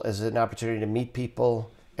rehearsal is an opportunity to meet people,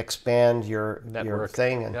 expand your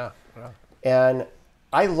thing. And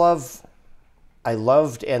I loved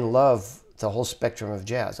and love the whole spectrum of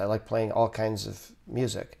jazz. I like playing all kinds of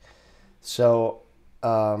music. So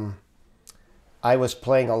I was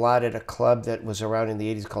playing a lot at a club that was around in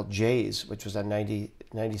the 80s called Jay's, which was on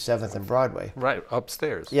 97th and Broadway. Right,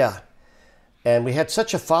 upstairs. Yeah. And we had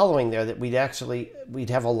such a following there that we'd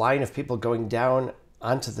have a line of people going down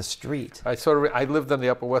onto the street. I lived on the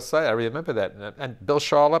Upper West Side. I remember that. And Bill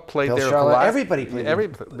Charlotte played there. Charlotte, everybody played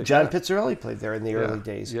there. John Yeah. Pizzarelli played there in the early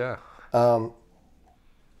days. Yeah.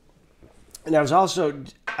 And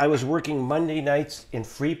I was working Monday nights in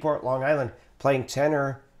Freeport, Long Island, playing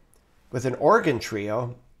tenor with an organ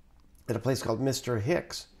trio at a place called Mr.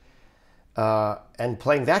 Hicks, and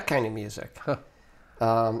playing that kind of music.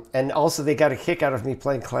 And also they got a kick out of me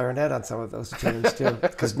playing clarinet on some of those tunes too,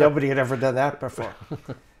 because nobody had ever done that before.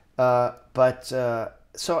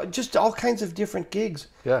 So just all kinds of different gigs.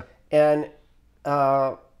 Yeah. And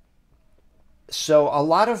so a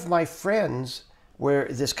lot of my friends were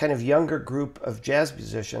this kind of younger group of jazz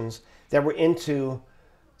musicians that were into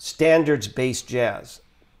standards-based jazz,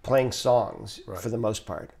 playing songs for the most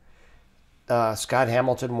part. Scott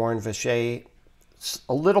Hamilton, Warren Vichet,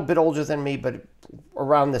 a little bit older than me, but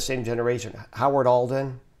around the same generation. Howard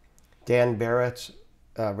Alden, Dan Barrett,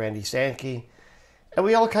 Randy Sankey. And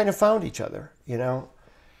we all kind of found each other,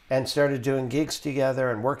 and started doing gigs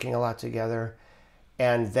together and working a lot together.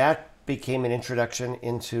 And that became an introduction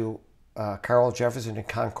into Carl Jefferson and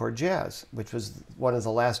Concord Jazz, which was one of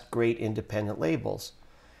the last great independent labels.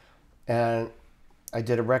 And I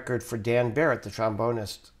did a record for Dan Barrett, the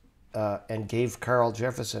trombonist, and gave Carl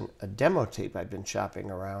Jefferson a demo tape I'd been shopping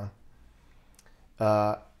around.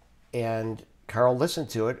 And Carl listened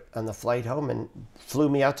to it on the flight home and flew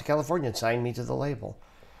me out to California and signed me to the label.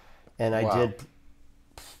 And I did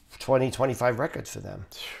 20, 25 records for them.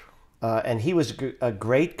 And he was a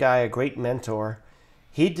great guy, a great mentor.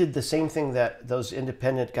 He did the same thing that those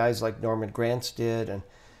independent guys like Norman Granz did, and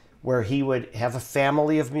where he would have a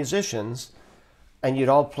family of musicians and you'd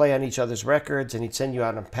all play on each other's records, and he'd send you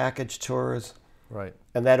out on package tours. Right.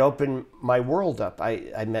 And that opened my world up.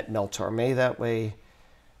 I met Mel Torme that way,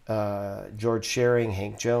 George Shearing,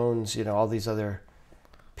 Hank Jones, all these other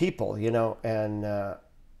people, and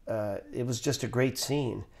it was just a great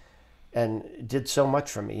scene and did so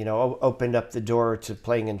much for me, opened up the door to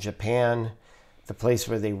playing in Japan, the place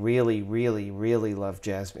where they really, really, really love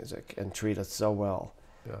jazz music and treat us so well.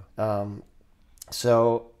 Yeah.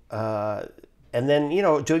 And then,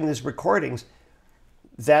 doing these recordings,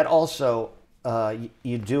 that also,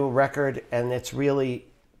 you do a record and it's really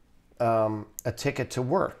a ticket to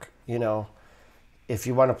work, If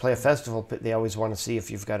you want to play a festival, they always want to see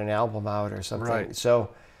if you've got an album out or something. Right. So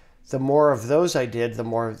the more of those I did, the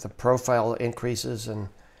more the profile increases, and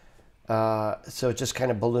so it just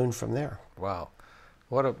kind of ballooned from there. Wow.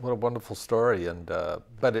 What a wonderful story, and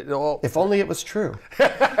but it all. If only it was true.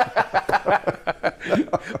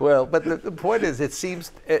 Well, but the point is, it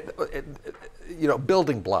seems,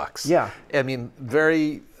 building blocks. Yeah. I mean,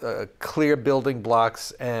 very clear building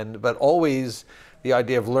blocks, but always the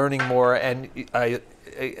idea of learning more. And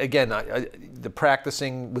the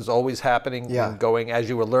practicing was always happening and going as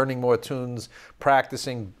you were learning more tunes,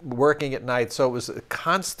 practicing, working at night. So it was a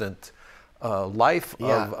constant life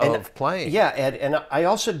of playing. Yeah, and I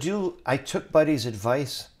also I took Buddy's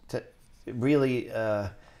advice to really,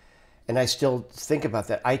 and I still think about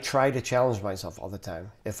that. I try to challenge myself all the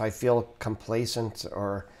time. If I feel complacent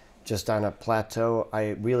or just on a plateau, I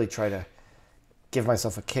really try to give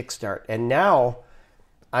myself a kickstart. And now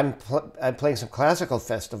I'm playing some classical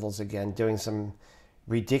festivals again, doing some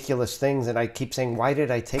ridiculous things, and I keep saying, why did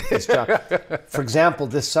I take this job? For example,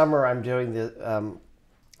 this summer I'm doing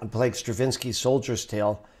I'm playing Stravinsky's Soldier's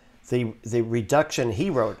Tale, the reduction he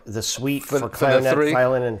wrote, the suite for clarinet,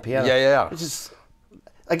 violin, and piano. Yeah. Which is,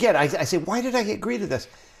 again, I say, why did I agree to this?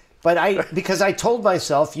 But because I told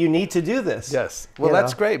myself, you need to do this. Yes. Well,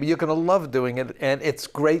 that's great. But you're going to love doing it, and it's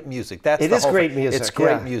great music. It is great music. It's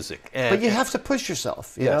great music. But you have to push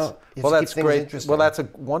yourself. You know. Well, that's great. Well, that's a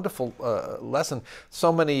wonderful lesson.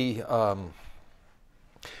 So many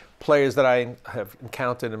players that I have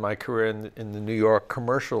encountered in my career in the New York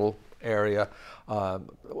commercial area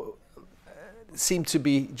seem to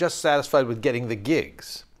be just satisfied with getting the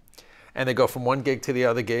gigs, and they go from one gig to the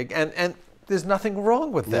other gig, and there's nothing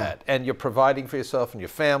wrong with that, and you're providing for yourself and your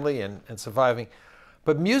family and surviving.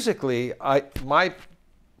 But musically, my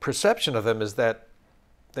perception of them is that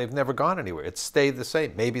they've never gone anywhere. It's stayed the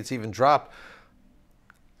same. Maybe it's even dropped,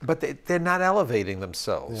 but they're not elevating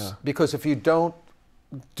themselves, because if you don't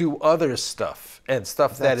do other stuff and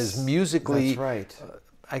stuff that is musically,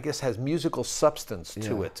 I guess, has musical substance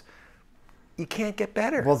to it, you can't get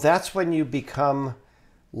better. Well, that's when you become,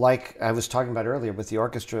 like I was talking about earlier with the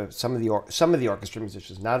orchestra, some of the orchestra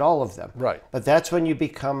musicians, not all of them. Right. But that's when you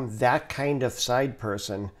become that kind of side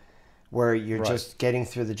person where you're just getting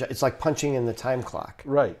through the job. It's like punching in the time clock.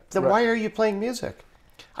 Right. Then why are you playing music?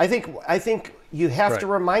 I think you have to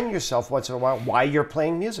remind yourself once in a while why you're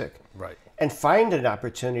playing music. Right. And find an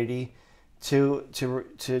opportunity to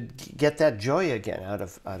get that joy again out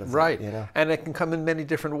of right. it, And it can come in many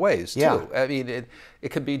different ways too. Yeah. I mean, it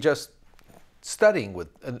could be just studying with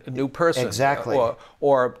a new person, exactly,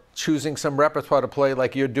 or choosing some repertoire to play,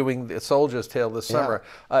 like you're doing the Soldier's Tale this summer.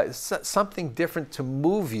 Something different to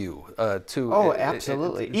move you to. Oh,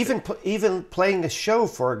 absolutely. Even playing a show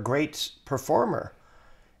for a great performer,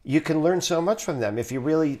 you can learn so much from them if you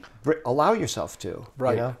really allow yourself to.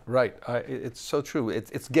 Right, you know? Right. It's so true.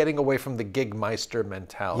 It's getting away from the gigmeister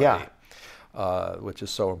mentality, which is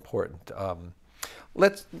so important.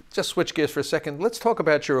 Let's just switch gears for a second. Let's talk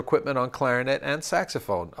about your equipment on clarinet and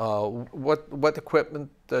saxophone. What equipment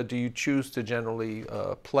do you choose to generally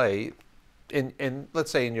play in, let's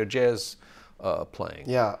say, in your jazz playing?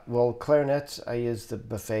 Yeah, well, clarinets, I use the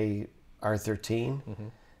Buffet R13. Mm-hmm.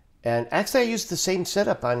 And actually, I use the same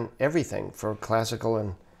setup on everything for classical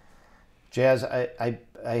and jazz. I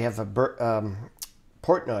have a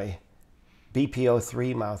Portnoy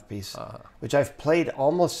BPO3 mouthpiece, which I've played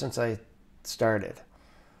almost since I started.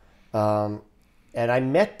 And I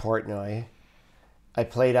met Portnoy. I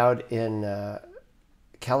played out in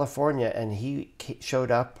California, and he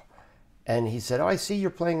showed up, and he said, "Oh, I see you're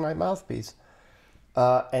playing my mouthpiece."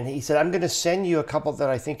 And he said, "I'm going to send you a couple that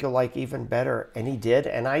I think you'll like even better." And he did,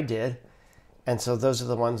 and I did. And so those are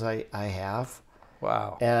the ones I have.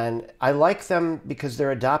 Wow. And I like them because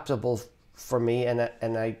they're adaptable for me. And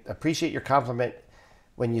I appreciate your compliment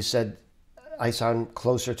when you said I sound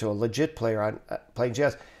closer to a legit player on playing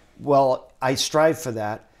jazz. Well, I strive for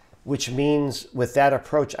that, which means with that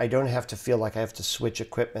approach, I don't have to feel like I have to switch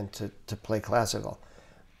equipment to play classical.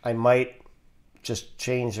 I might just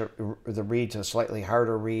change the reed to a slightly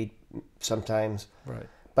harder reed sometimes. Right.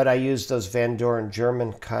 But I use those Van Doren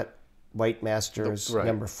German cut White Masters Right.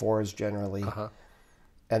 number 4s generally.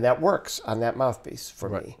 And that works on that mouthpiece for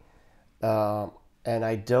me. And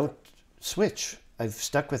I don't switch. I've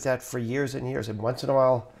stuck with that for years and years. And once in a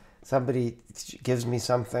while, somebody gives me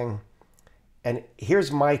something. And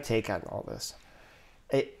here's my take on all this.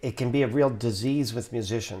 It can be a real disease with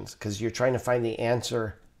musicians because you're trying to find the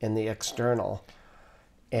answer in the external.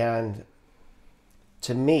 And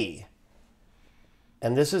to me,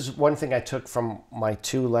 and this is one thing I took from my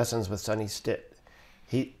 2 lessons with Sonny Stitt.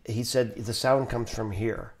 He said the sound comes from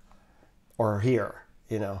here or here,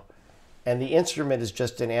 you know. And the instrument is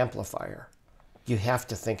just an amplifier. You have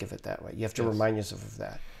to think of it that way. You have to remind yourself of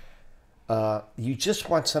that. You just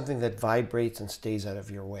want something that vibrates and stays out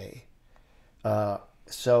of your way.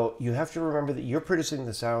 So you have to remember that you're producing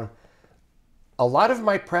the sound. A lot of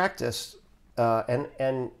my practice,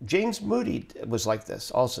 and James Moody was like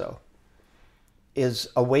this also, is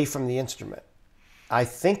away from the instrument. I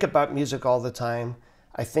think about music all the time.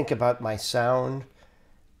 I think about my sound.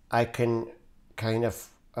 I can kind of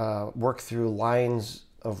work through lines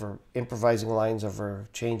over, improvising lines over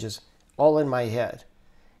changes, all in my head.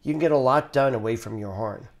 You can get a lot done away from your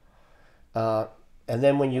horn. And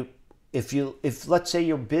then when if let's say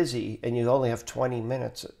you're busy and you only have 20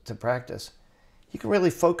 minutes to practice, you can really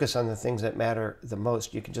focus on the things that matter the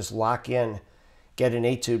most. You can just lock in, get an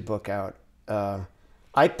etude book out.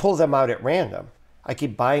 I pull them out at random. I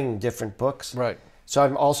keep buying different books. Right. So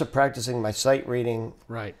I'm also practicing my sight reading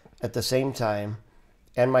at the same time,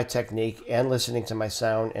 and my technique, and listening to my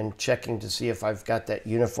sound and checking to see if I've got that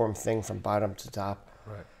uniform thing from bottom to top.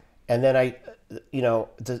 Right. And then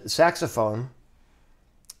the saxophone,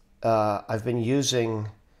 I've been using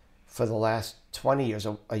for the last 20 years,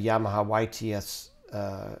 a Yamaha YTS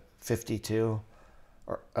 52.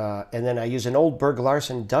 And then I use an old Berg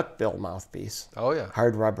Larsen duckbill mouthpiece. Oh, yeah.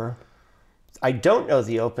 Hard rubber. I don't know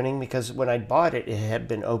the opening because when I bought it, it had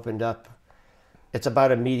been opened up. It's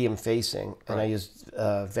about a medium facing, and I used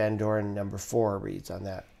Van Doren number 4 reeds on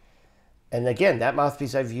that. And again, that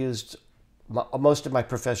mouthpiece I've used most of my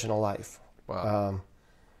professional life. Wow.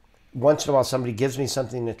 Once in a while, somebody gives me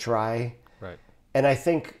something to try. Right. And I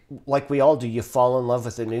think, like we all do, you fall in love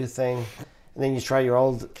with a new thing, and then you try your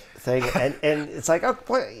old thing, and it's like, oh,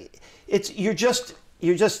 boy, you're just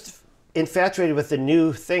infatuated with the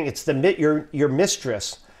new thing. It's your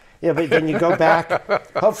mistress. Yeah, but then you go back.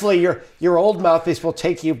 Hopefully, your old mouthpiece will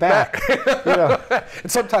take you back. You know,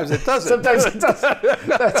 And sometimes it doesn't. sometimes it does.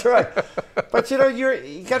 That's right. But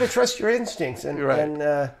you got to trust your instincts, and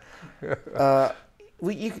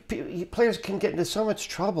players can get into so much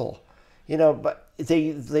trouble, you know. But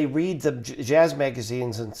they read the jazz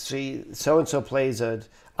magazines and see so and so plays a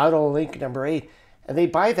Out on Link number 8, and they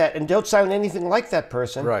buy that and don't sound anything like that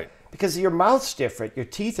person, Right? Because your mouth's different, your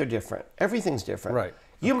teeth are different, everything's different, Right?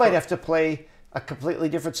 You might have to play a completely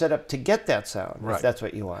different setup to get that sound, if that's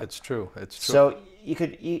what you want. It's true. It's true. So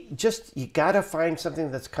you got to find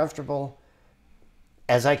something that's comfortable.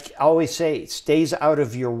 As I always say, stays out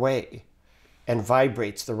of your way and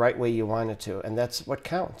vibrates the right way you want it to, and that's what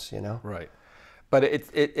counts, you know. Right. But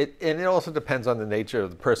it also depends on the nature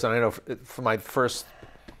of the person. I know for my first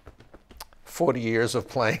 40 years of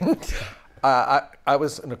playing, I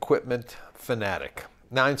was an equipment fanatic.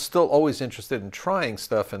 Now, I'm still always interested in trying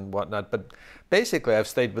stuff and whatnot, but basically I've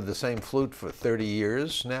stayed with the same flute for 30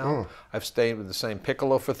 years now. I've stayed with the same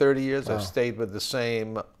piccolo for 30 years. I've stayed with the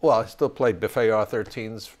same, well, I still play Buffet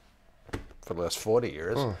R13s for the last 40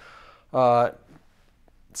 years.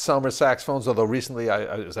 Selmer saxophones, although recently,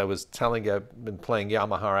 as I was telling you, I've been playing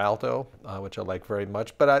Yamaha Alto, which I like very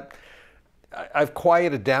much, but I've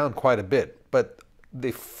quieted down quite a bit. But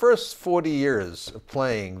the first 40 years of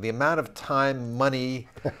playing, the amount of time, money,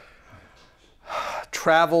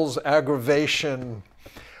 travels, aggravation.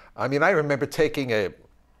 I mean, I remember taking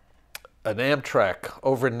an Amtrak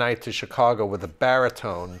overnight to Chicago with a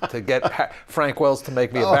baritone to get Frank Wells to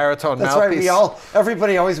make me a baritone mouthpiece. That's right.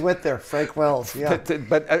 Everybody always went there. Frank Wells. Yeah.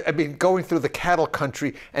 But I mean, going through the cattle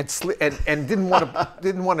country and didn't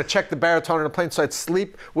want to check the baritone on the plane, so I'd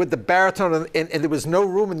sleep with the baritone, and there was no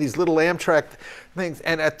room in these little Amtrak things.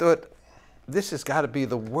 And I thought, this has got to be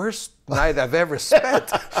the worst night I've ever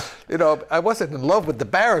spent. You know, I wasn't in love with the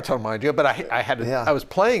baritone, mind you, but I was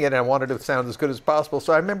playing it and I wanted it to sound as good as possible.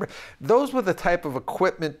 So I remember those were the type of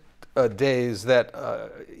equipment days that,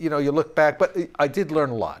 you know, you look back, but I did learn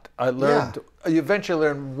a lot. You eventually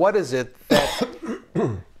learn what is it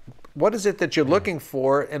that you're looking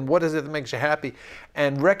for, and what is it that makes you happy,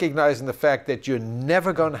 and recognizing the fact that you're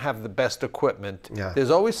never going to have the best equipment. Yeah. There's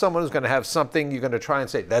always someone who's going to have something you're going to try and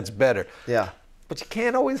say, that's better. Yeah. But you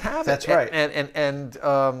can't always have it. That's right.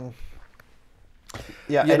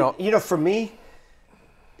 You know, for me,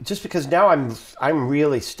 just because now I'm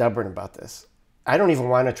really stubborn about this. I don't even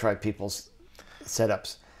want to try people's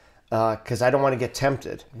setups because I don't want to get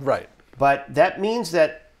tempted. Right. But that means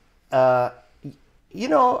that, you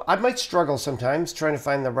know, I might struggle sometimes trying to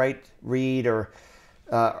find the right reed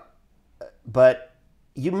but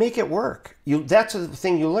you make it work. That's the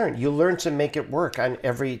thing you learn. You learn to make it work on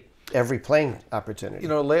every playing opportunity. You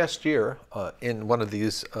know, last year in one of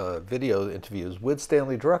these video interviews with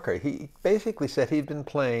Stanley Drucker, he basically said he'd been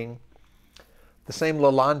playing the same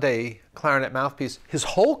Lalonde clarinet mouthpiece his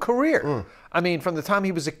whole career. I mean, from the time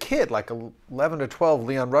he was a kid, like 11 or 12,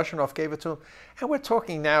 Leon Rushinoff gave it to him. And we're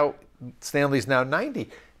talking now, Stanley's now 90,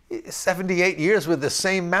 78 years with the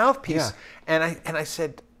same mouthpiece. Yeah. And I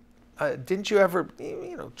said, didn't you ever,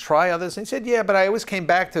 you know, try others? And he said, yeah, but I always came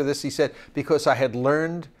back to this, he said, because I had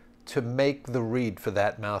learned to make the reed for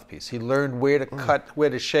that mouthpiece. He learned where to cut, where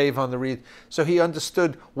to shave on the reed. So he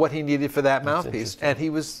understood what he needed for that mouthpiece. And he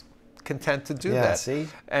was content to do that. See?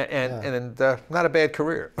 And not a bad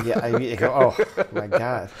career. Yeah, you go, oh my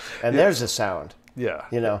God. And there's a sound. Yeah.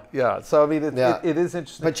 You know? Yeah. So I mean, it is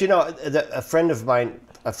interesting. But you know, a friend of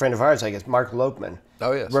ours, I guess, Mark Lokman,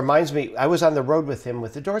 oh, yes, reminds me, I was on the road with him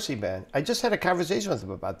with the Dorsey band. I just had a conversation with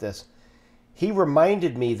him about this. He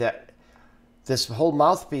reminded me that this whole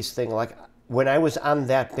mouthpiece thing, like when I was on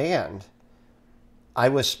that band, I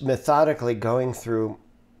was methodically going through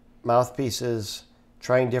mouthpieces,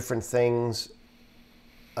 trying different things.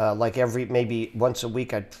 Like maybe once a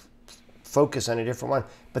week, I'd focus on a different one.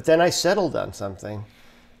 But then I settled on something,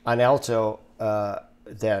 on alto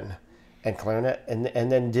then, and clarinet, and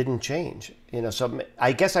then didn't change. You know, so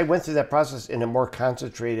I guess I went through that process in a more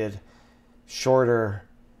concentrated, shorter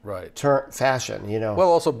fashion. You know. Well,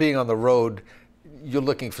 also being on the road, you're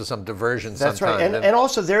looking for some diversion. That's sometime. Right, and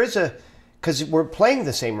also there is because we're playing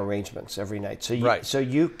the same arrangements every night, so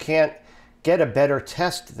you can't get a better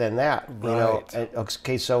test than that. You know.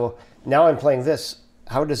 Okay, so now I'm playing this.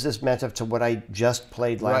 How does this match up to what I just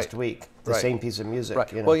played last week? The same piece of music.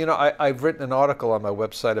 Right. You know? Well, you know, I've written an article on my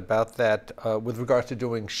website about that with regard to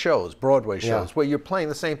doing shows, Broadway shows, where you're playing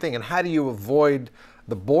the same thing. And how do you avoid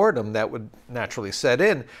the boredom that would naturally set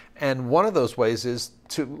in? And one of those ways is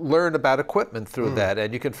to learn about equipment through that.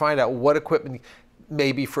 And you can find out what equipment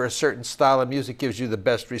maybe for a certain style of music gives you the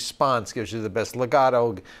best response, gives you the best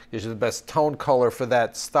legato, gives you the best tone color for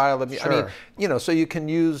that style of music. Sure. I mean, you know, so you can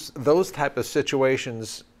use those type of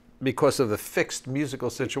situations because of the fixed musical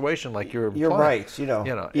situation like you're playing. Right, you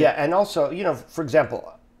know. Yeah, and also, you know, for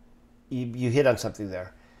example, you hit on something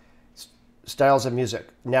there. Styles of music.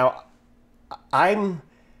 Now, I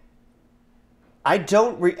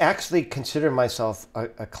don't actually consider myself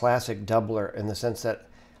a classic doubler in the sense that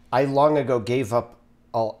I long ago gave up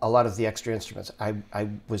a lot of the extra instruments. I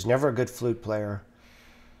was never a good flute player.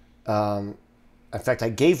 In fact,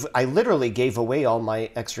 I literally gave away all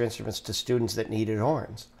my extra instruments to students that needed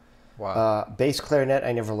horns. Wow. Bass clarinet,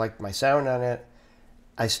 I never liked my sound on it.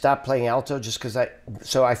 I stopped playing alto just because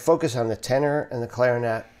I focus on the tenor and the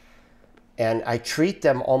clarinet, and I treat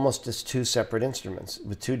them almost as two separate instruments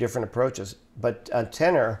with two different approaches. But on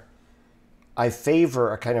tenor, I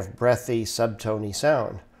favor a kind of breathy, subtony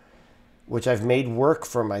sound, which I've made work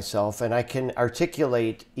for myself, and I can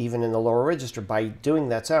articulate even in the lower register by doing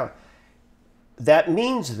that sound. That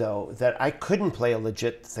means, though, that I couldn't play a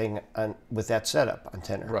legit thing with that setup on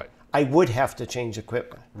tenor. Right. I would have to change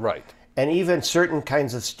equipment. Right. And even certain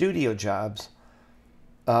kinds of studio jobs,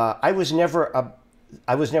 I was never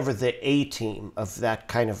the A team of that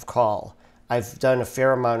kind of call. I've done a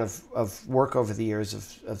fair amount of work over the years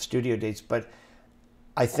of studio dates, but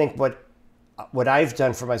I think what I've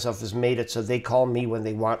done for myself is made it so they call me when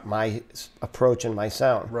they want my approach and my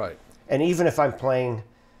sound. Right. And even if I'm playing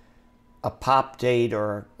a pop date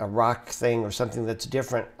or a rock thing or something that's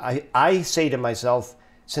different, I say to myself,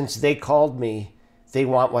 since they called me, they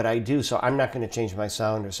want what I do, so I'm not going to change my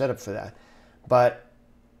sound or setup for that. But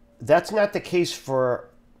that's not the case for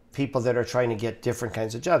people that are trying to get different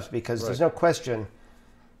kinds of jobs, because there's no question,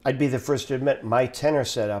 I'd be the first to admit my tenor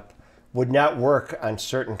setup would not work on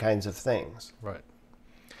certain kinds of things. Right.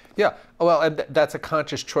 Yeah, well, and that's a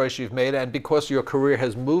conscious choice you've made, and because your career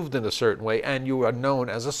has moved in a certain way, and you are known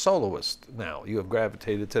as a soloist now, you have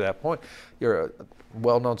gravitated to that point. You're a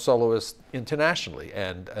well-known soloist internationally,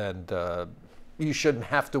 and you shouldn't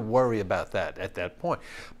have to worry about that at that point.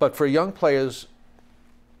 But for young players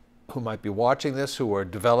who might be watching this, who are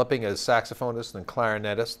developing as saxophonists and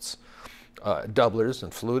clarinetists, doublers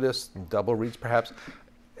and flutists and double reeds perhaps,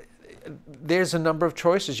 there's a number of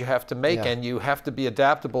choices you have to make, and you have to be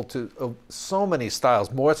adaptable to so many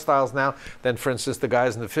styles, more styles now than, for instance, the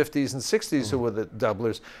guys in the 50s and 60s who were the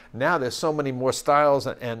doublers. Now there's so many more styles,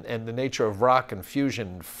 and the nature of rock and fusion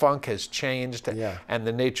and funk has changed, and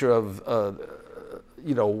the nature of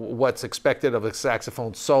what's expected of a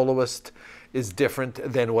saxophone soloist is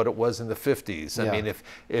different than what it was in the 50s. I mean,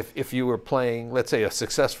 if you were playing, let's say, a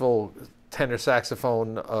successful tenor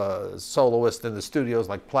saxophone soloist in the studios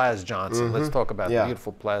like Plas Johnson. Let's talk about the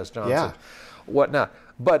beautiful Plas Johnson, whatnot.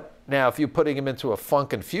 But now if you're putting him into a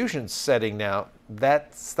funk and fusion setting now,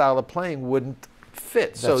 that style of playing wouldn't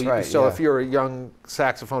fit. So if you're a young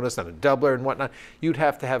saxophonist and a doubler and whatnot, you'd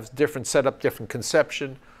have to have different setup, different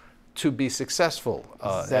conception to be successful.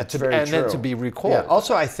 That's very true. And then to be recorded. Yeah.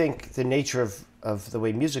 Also, I think the nature of the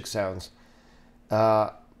way music sounds,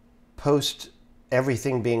 post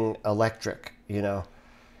everything being electric,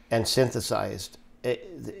 and synthesized,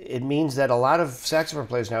 it means that a lot of saxophone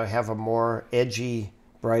players now have a more edgy,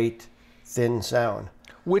 bright, thin sound.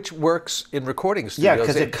 Which works in recording studios. Yeah,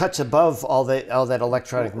 because it cuts above all that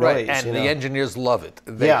electronic noise. Right, and the engineers love it.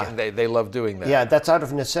 They love doing that. Yeah, that's out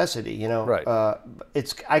of necessity, Right.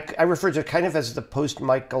 I refer to it kind of as the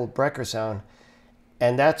post-Michael Brecker sound,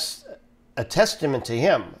 and that's a testament to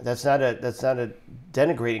him. That's not a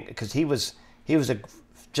denigrating, because he was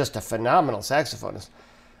just a phenomenal saxophonist.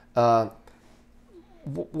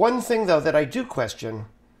 One thing, though, that I do question,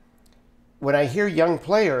 when I hear young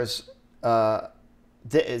players,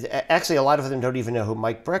 actually a lot of them don't even know who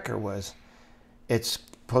Mike Brecker was. It's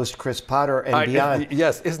post Chris Potter and beyond.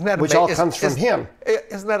 Yes, isn't that which all comes from him.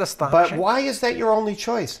 Isn't that astonishing? But why is that your only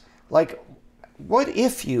choice? Like, what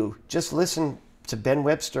if you just listen to Ben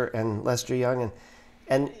Webster and Lester Young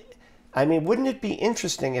and I mean, wouldn't it be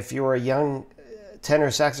interesting if you were a young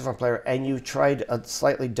tenor saxophone player and you tried a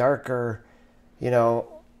slightly darker,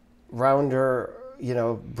 rounder,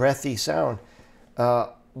 breathy sound?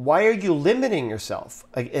 Why are you limiting yourself?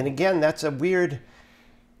 And again, that's a weird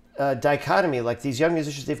dichotomy. Like these young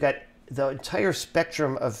musicians, they've got the entire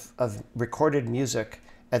spectrum of recorded music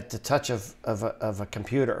at the touch of a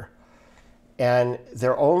computer, and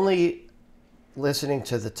they're only listening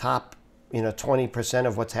to the top 20%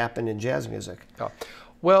 of what's happened in jazz music. Oh.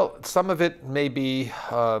 Well, some of it may be,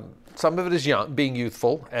 some of it is being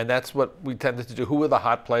youthful, and that's what we tended to do. Who were the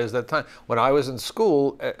hot players at that time? When I was in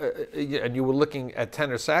school, and you were looking at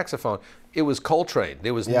tenor saxophone, it was Coltrane.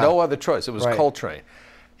 There was no other choice. It was Coltrane.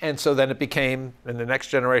 And so then it became, in the next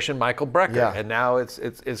generation, Michael Brecker, and now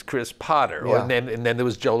it's Chris Potter, and then there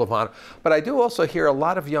was Joe Lovano. But I do also hear a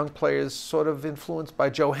lot of young players sort of influenced by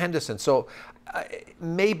Joe Henderson. So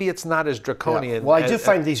maybe it's not as draconian. Well, I do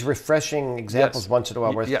find these refreshing examples once in a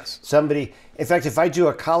while where somebody, in fact, if I do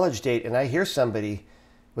a college date and I hear somebody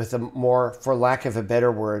with a more, for lack of a better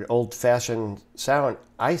word, old-fashioned sound,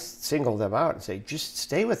 I single them out and say, just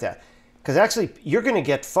stay with that. Because actually, you're going to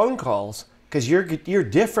get phone calls because you're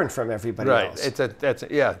different from everybody else. It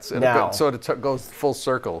sort of goes full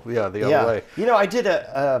circle, the other way. I did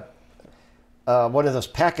one of those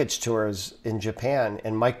package tours in Japan,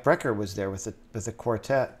 and Mike Brecker was there with a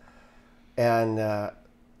quartet. And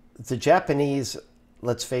the Japanese,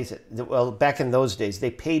 let's face it, well, back in those days,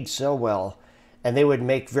 they paid so well, and they would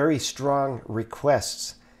make very strong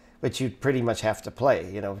requests, which you'd pretty much have to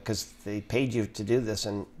play, because they paid you to do this,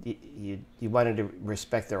 and you wanted to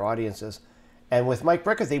respect their audiences. And with Mike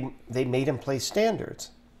Brecker, they made him play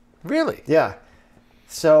standards. Really? Yeah.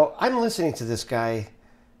 So I'm listening to this guy,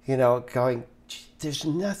 going, there's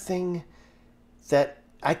nothing that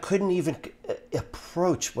I couldn't even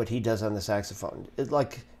approach what he does on the saxophone. It's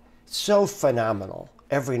like so phenomenal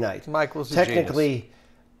every night. Michael's a technically, genius.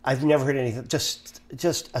 I've never heard anything just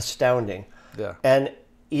astounding. Yeah. And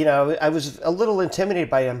I was a little intimidated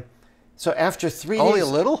by him. So after 3 days, only a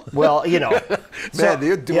little? Well, man,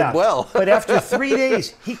 you're doing well. But after 3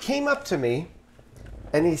 days, he came up to me,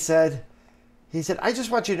 and he said, He said, I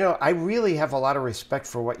just want you to know, I really have a lot of respect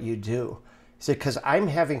for what you do. He said, because I'm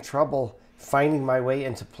having trouble finding my way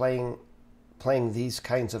into playing these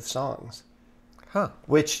kinds of songs. Huh.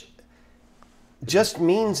 Which just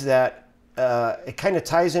means that it kind of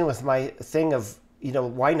ties in with my thing of,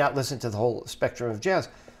 why not listen to the whole spectrum of jazz?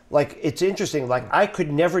 Like, it's interesting. Like, I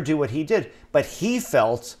could never do what he did, but he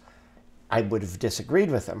felt, I would have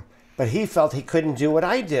disagreed with him, but he felt he couldn't do what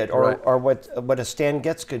I did, or, right. or what a Stan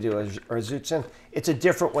Getz could do, or Zutzen. It's a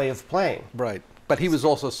different way of playing. Right. But he was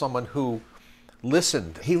also someone who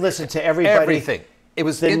listened. He listened to everybody. Everything. It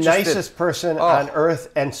was the nicest person on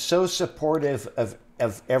earth, and so supportive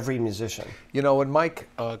of every musician. When Mike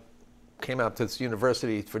came out to this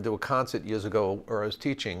university to do a concert years ago, or I was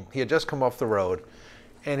teaching, he had just come off the road,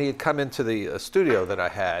 and he had come into the studio that I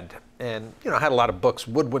had, and I had a lot of books,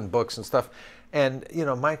 woodwind books and stuff. And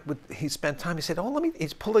Mike he spent time. He said,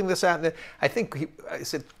 he's pulling this out, and I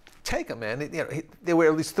said, take them, man. There were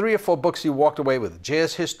at least 3 or 4 books you walked away with: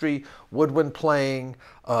 jazz history, woodwind playing,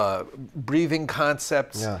 breathing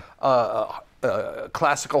concepts,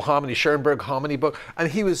 classical harmony, Schoenberg harmony book. I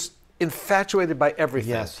mean, he was infatuated by everything.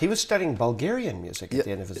 Yes, he was studying Bulgarian music at the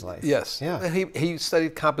end of his life. Yes, yeah. And he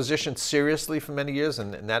studied composition seriously for many years,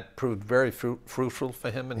 and that proved very fruitful for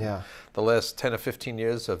him in the last 10 or 15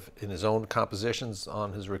 years in his own compositions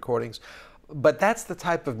on his recordings. But that's the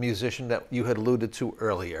type of musician that you had alluded to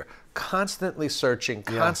earlier. Constantly searching,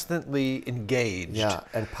 constantly engaged. Yeah,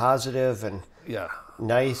 and positive and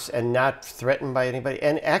nice and not threatened by anybody.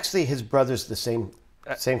 And actually, his brother's the same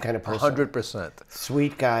kind of person. 100%.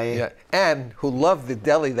 Sweet guy. Yeah, and who loved the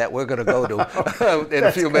deli that we're going to go to in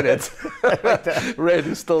a few minutes.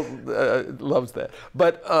 Randy still loves that.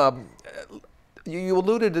 But you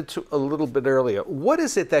alluded to a little bit earlier. What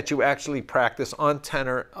is it that you actually practice on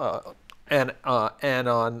tenor and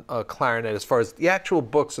on clarinet, as far as the actual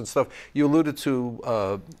books and stuff? You alluded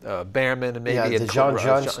to Behrman and maybe the Jean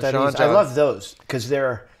studies. I love those because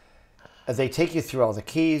they take you through all the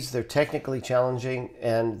keys. They're technically challenging,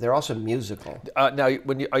 and they're also musical. Now,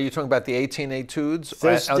 are you talking about the 18 etudes?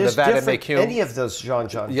 There's the different, any of those Jean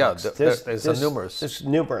books? There's numerous. There's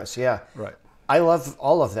numerous, yeah. Right. I love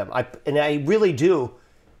all of them. And I really do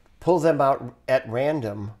pull them out at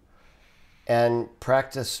random and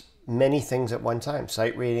practice many things at one time.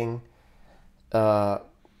 Sight reading,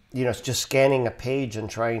 just scanning a page and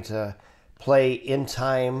trying to play in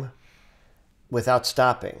time without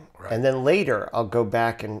stopping. Right. And then later I'll go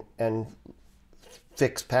back and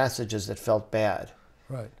fix passages that felt bad.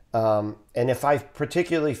 Right. And if I'm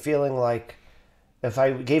particularly feeling like, if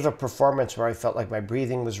I gave a performance where I felt like my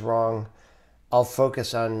breathing was wrong, I'll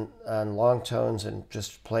focus on long tones and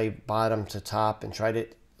just play bottom to top and try to,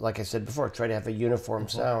 like I said before, try to have a uniform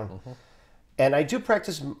sound. Mm-hmm. And I do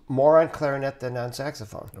practice more on clarinet than on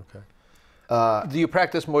saxophone. Okay. Do you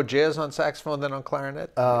practice more jazz on saxophone than on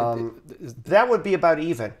clarinet? That would be about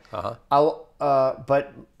even.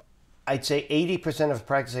 But I'd say 80% of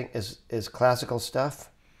practicing is classical stuff.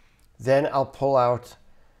 Then I'll pull out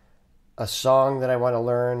a song that I want to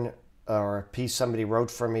learn, or a piece somebody wrote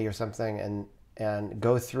for me or something, and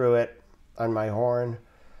go through it on my horn,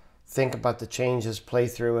 think about the changes, play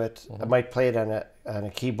through it. Mm-hmm. I might play it on a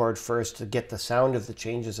keyboard first to get the sound of the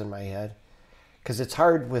changes in my head, because it's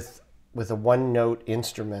hard with a one-note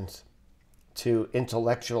instrument to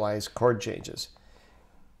intellectualize chord changes.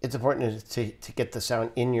 It's important to get the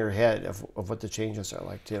sound in your head of what the changes are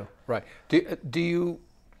like too. Right.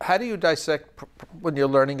 How do you dissect when you're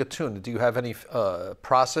learning a tune? Do you have any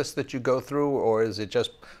process that you go through, or is it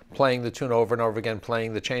just playing the tune over and over again,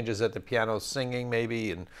 playing the changes at the piano, singing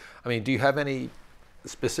maybe? And I mean, do you have any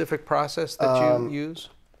specific process that you use?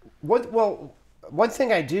 One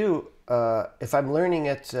thing I do, if I'm learning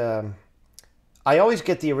it, I always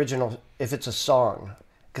get the original if it's a song,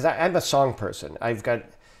 because I'm a song person. I've got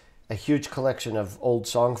a huge collection of old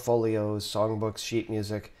song folios, songbooks, sheet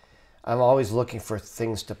music. I'm always looking for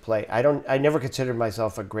things to play. I never considered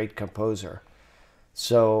myself a great composer,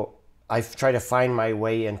 so I try to find my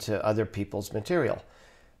way into other people's material.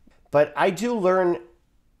 But I do learn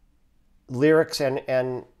lyrics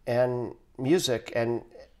and music, and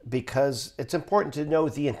because it's important to know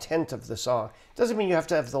the intent of the song. It doesn't mean you have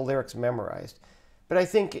to have the lyrics memorized. But I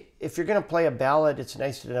think if you're going to play a ballad, it's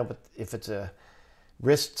nice to know if it's a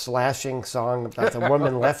wrist-slashing song about the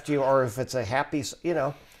woman left you, or if it's a happy,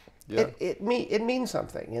 Yeah. It means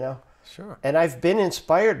something, Sure. And I've been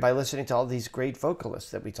inspired by listening to all these great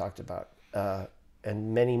vocalists that we talked about,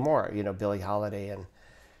 and many more, Billie Holiday, and,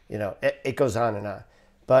 it goes on and on.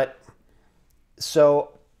 But,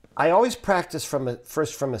 so I always practice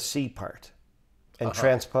first from a C part and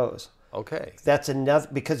transpose. Okay. That's another,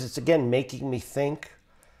 because it's, again, making me think,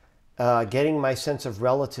 getting my sense of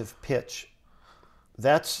relative pitch.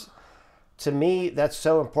 That's, to me, that's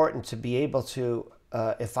so important to be able to,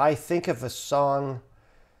 if I think of a song,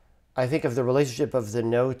 I think of the relationship of the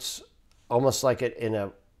notes almost like it in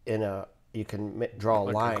a you can draw a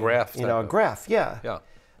like line. A graph. A graph, yeah.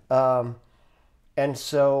 Yeah. And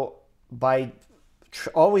so by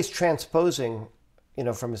always transposing,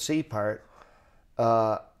 from a C part,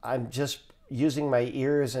 I'm just using my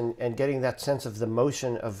ears and getting that sense of the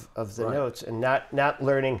motion of the notes, and not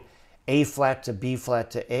learning A flat to B flat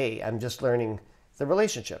to A. I'm just learning the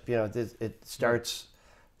relationship. It starts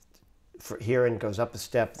here and goes up a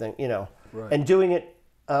step, then, and doing it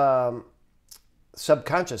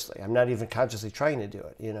subconsciously. I'm not even consciously trying to do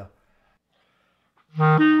it,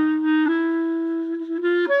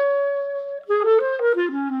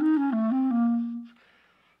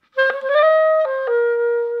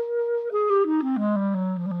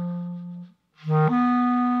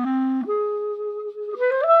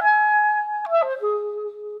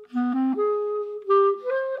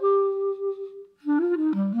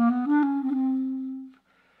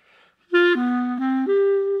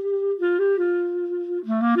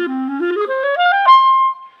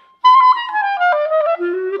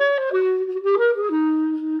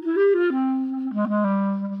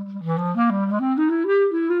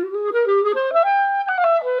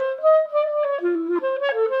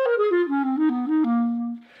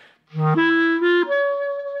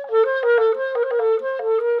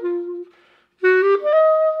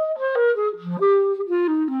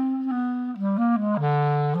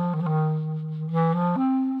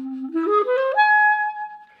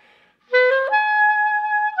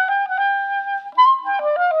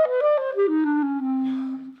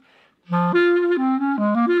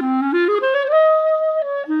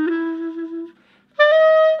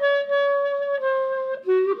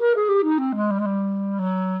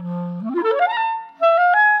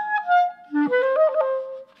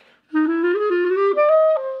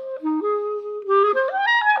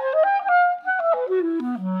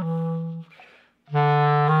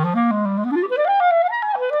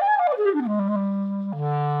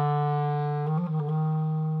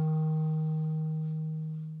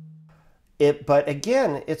 But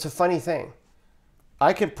again, it's a funny thing.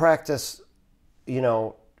 I could practice,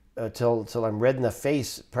 till I'm red in the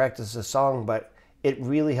face, practice a song, but it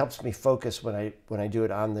really helps me focus when I do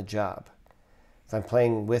it on the job. If I'm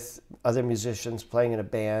playing with other musicians, playing in a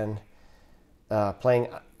band, playing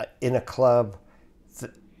in a club,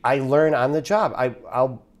 I learn on the job.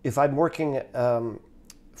 If I'm working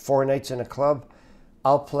 4 nights in a club,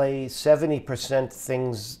 I'll play 70%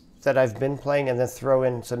 things that I've been playing and then throw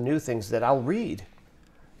in some new things that I'll read,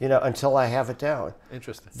 until I have it down.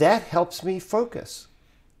 Interesting. That helps me focus.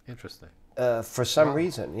 Interesting. For some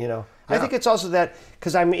reason, Yeah. I think it's also that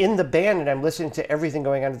because I'm in the band and I'm listening to everything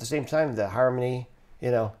going on at the same time, the harmony,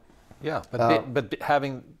 Yeah, but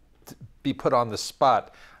having to be put on the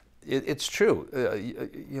spot, it's true.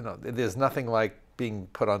 There's nothing like being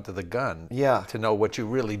put onto the gun. Yeah. To know what you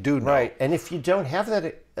really do know. Right, and if you don't have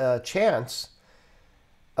that chance,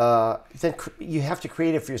 then you have to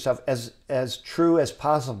create it for yourself as true as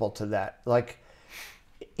possible to that. Like,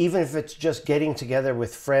 even if it's just getting together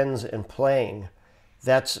with friends and playing,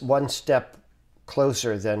 that's one step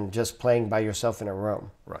closer than just playing by yourself in a room.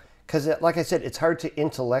 Right. Because, like I said, it's hard to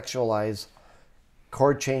intellectualize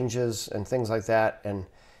chord changes and things like that and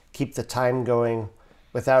keep the time going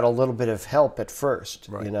without a little bit of help at first,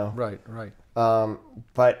 Right. Right.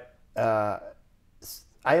 But I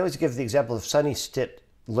always give the example of Sonny Stitt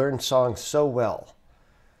learned songs so well,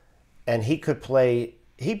 and he could play.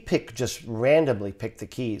 He'd just randomly pick the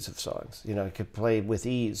keys of songs. He could play with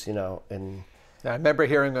ease. And I remember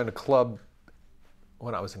hearing in a club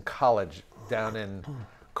when I was in college down in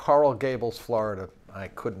Coral Gables, Florida. I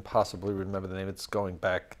couldn't possibly remember the name. It's going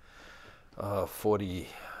back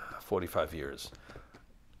 45 years.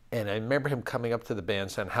 And I remember him coming up to the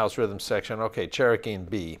band saying, house rhythm section, okay, Cherokee in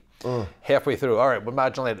B. Halfway through, all right, we're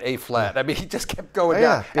modulating at A flat. I mean, he just kept going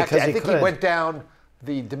down. Because I think he went down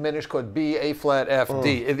the diminished chord B, A flat, F,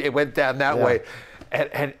 D. It went down that way.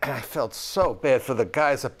 And I felt so bad for the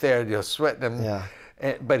guys up there, sweating them.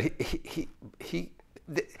 Yeah. But he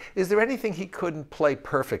is there anything he couldn't play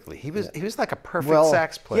perfectly? He was like a perfect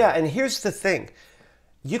sax player. Yeah, and here's the thing.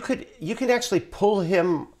 You can actually pull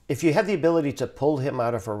him, if you have the ability to pull him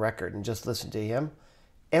out of a record and just listen to him,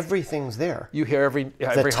 everything's there. You hear every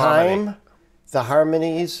the time, harmony. The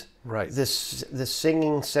harmonies, right? The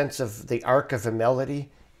singing sense of the arc of a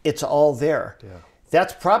melody, it's all there. Yeah.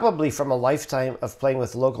 that's probably from a lifetime of playing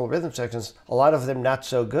with local rhythm sections, a lot of them not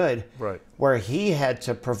so good, Right. where he had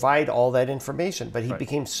to provide all that information, but he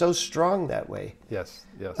became so strong that way. Yes,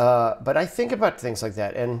 yes. But I think about things like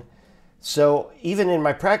that. And so even in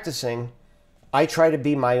my practicing, I try to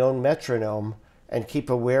be my own metronome and keep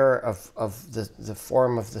aware of the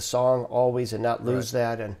form of the song always and not lose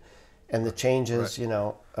that and the changes, you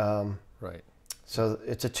know. Right. So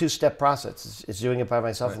it's a two-step process. It's doing it by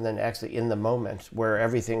myself and then actually in the moment where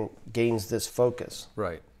everything gains this focus.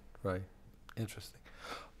 Right, right. Interesting.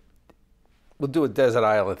 We'll do a desert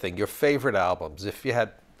island thing. Your favorite albums, if you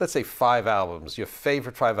had, let's say 5 albums, your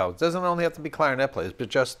favorite 5 albums. Doesn't only have to be clarinet players, but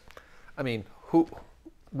just, I mean,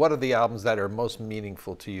 what are the albums that are most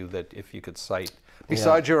meaningful to you that if you could cite,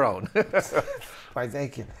 besides your own? Why,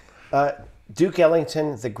 thank you. Duke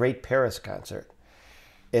Ellington, The Great Paris Concert.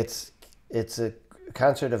 It's a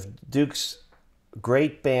concert of Duke's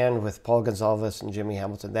great band with Paul Gonsalves and Jimmy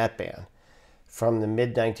Hamilton, that band, from the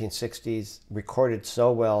mid-1960s, recorded so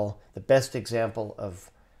well, the best example of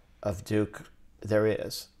Duke there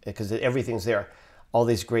is, because everything's there. All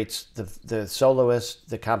these greats, the soloists,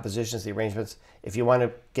 the compositions, the arrangements. If you want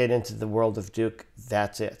to get into the world of Duke,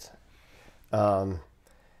 that's it. The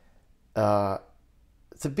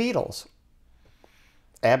Beatles,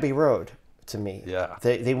 Abbey Road, to me. Yeah.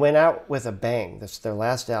 They went out with a bang. That's their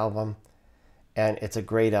last album, and it's a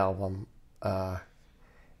great album.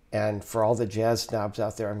 And for all the jazz snobs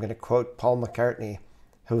out there, I'm going to quote Paul McCartney,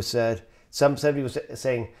 who said, somebody was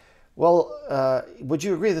saying, well, would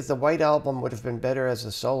you agree that the White Album would have been better as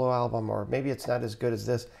a solo album, or maybe it's not as good as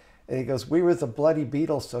this? And he goes, we were the bloody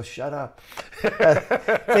Beatles, so shut up.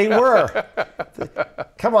 They were.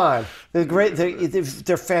 Come on. They're great.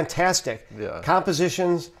 They're fantastic. Yeah.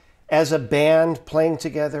 Compositions, as a band, playing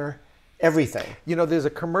together, everything. You know, there's a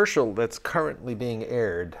commercial that's currently being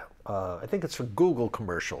aired. I think it's for Google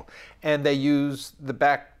commercial, and they use in the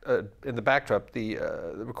backdrop the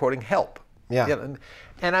recording "Help." Yeah.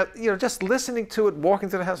 And I, you know, just listening to it, walking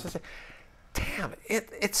through the house, I say, "Damn,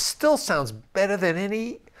 it still sounds better than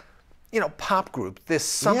any, you know, pop group. There's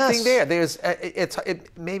something there. There's there's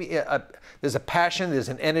a passion, there's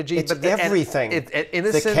an energy, it's but everything.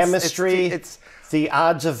 Innocence, the chemistry, it's the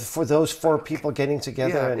odds for those 4 people getting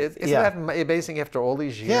together. Yeah, isn't that amazing after all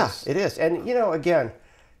these years? Yeah, it is. And you know, again,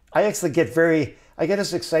 I actually get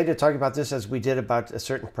as excited talking about this as we did about a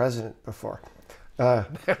certain president before.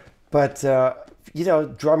 But you know,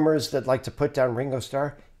 drummers that like to put down Ringo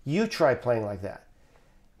Starr, you try playing like that.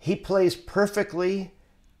 He plays perfectly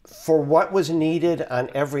for what was needed on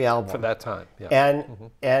every album for that time. Yeah.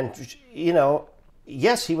 And you know,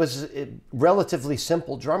 yes, he was a relatively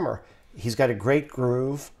simple drummer. He's got a great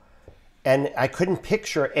groove, and I couldn't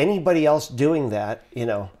picture anybody else doing that, you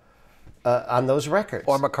know, on those records.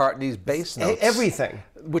 Or McCartney's bass notes. Everything.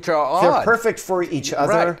 Which are odd. They're perfect for each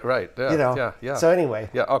other. Right. Yeah, you know. Yeah. So anyway.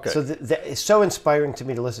 Yeah. Okay. So it's so inspiring to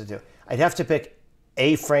me to listen to. I'd have to pick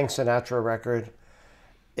a Frank Sinatra record.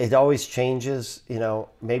 It always changes. You know,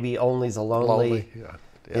 maybe Only the Lonely. Yeah.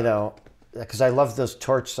 You know, because I love those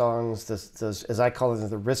torch songs. Those, as I call them,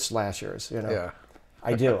 the wrist slashers. You know. Yeah.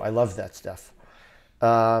 I do. I love that stuff.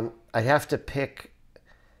 I'd have to pick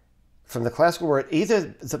from the classical world either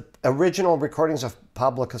the original recordings of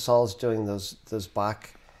Pablo Casals doing those Bach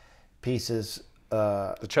pieces.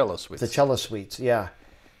 The cello suites. The cello suites, yeah,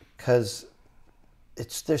 because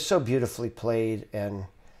they're so beautifully played and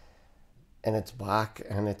it's Bach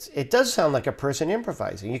and it does sound like a person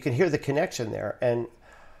improvising. You can hear the connection there, and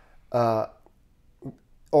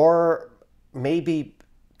or maybe.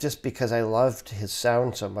 Just because I loved his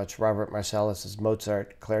sound so much, Robert Marsalis'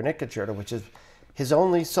 Mozart Clarinet Concerto, which is his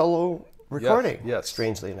only solo recording, yes.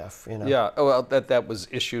 Strangely enough. You know? Yeah, well, that was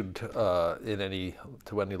issued to any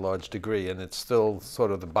large degree, and it's still sort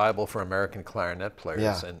of the Bible for American clarinet players,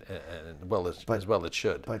 Yeah. and as well it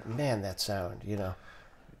should. But man, that sound, you know.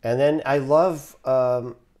 And then I love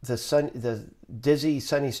the Dizzy,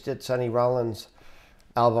 Sonny Stitt, Sonny Rollins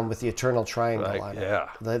album with the Eternal Triangle on it. Yeah.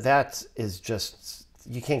 That is just...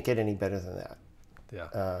 You can't get any better than that.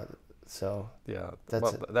 Yeah. So yeah,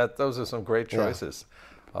 that's those are some great choices,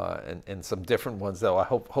 and some different ones. Though I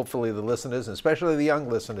hopefully the listeners, and especially the young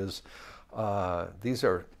listeners, these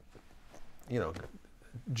are, you know,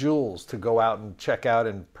 jewels to go out and check out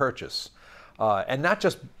and purchase, and not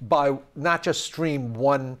just stream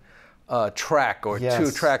one track or 2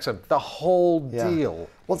 tracks of the whole deal.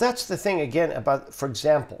 Well, that's the thing again about, for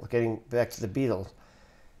example, getting back to the Beatles.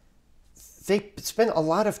 They spend a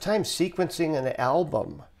lot of time sequencing an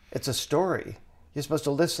album. It's a story. You're supposed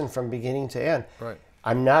to listen from beginning to end. Right.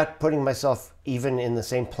 I'm not putting myself even in the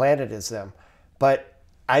same planet as them, but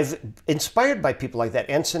I've inspired by people like that,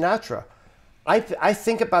 and Sinatra. I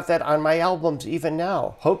think about that on my albums even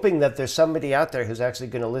now, hoping that there's somebody out there who's actually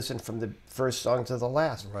going to listen from the first song to the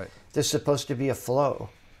last. Right. There's supposed to be a flow.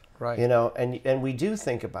 Right. You know, and we do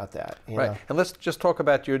think about that. You right. know? And let's just talk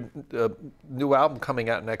about your new album coming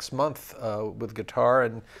out next month with guitar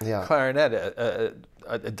and clarinet,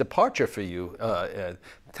 a departure for you.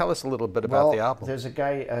 Tell us a little bit about the album. There's a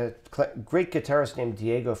guy, a great guitarist named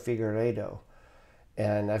Diego Figueiredo,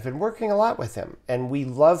 and I've been working a lot with him. And we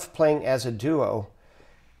love playing as a duo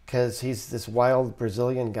because he's this wild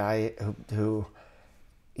Brazilian guy who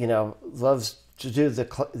you know, loves to do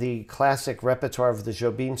the classic repertoire of the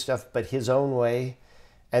Jobim stuff, but his own way.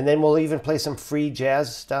 And then we'll even play some free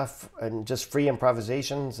jazz stuff and just free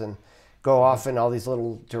improvisations and go off in all these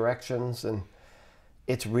little directions. And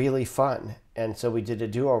it's really fun. And so we did a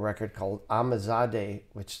duo record called Amizade,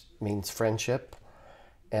 which means friendship.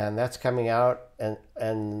 And that's coming out.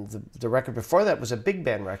 And the record before that was a big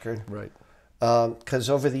band record. Right. Because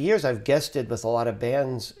over the years I've guested with a lot of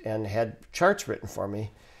bands and had charts written for me.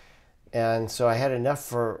 And so I had enough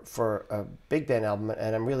for a big band album,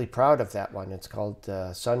 and I'm really proud of that one. It's called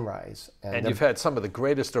Sunrise. And you've had some of the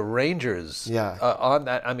greatest arrangers on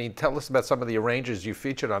that. I mean, tell us about some of the arrangers you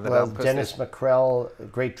featured on that album. Dennis McCrell, a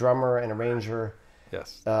great drummer and arranger.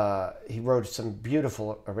 Yes. He wrote some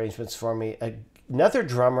beautiful arrangements for me. Another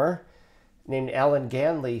drummer named Alan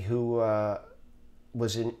Ganley, who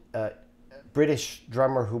was a British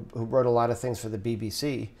drummer who wrote a lot of things for the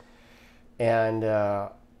BBC. And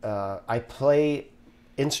I play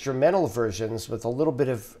instrumental versions with a little bit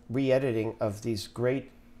of re-editing of these great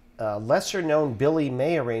lesser-known Billy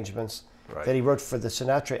May arrangements that he wrote for the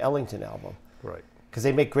Sinatra Ellington album. Right. Because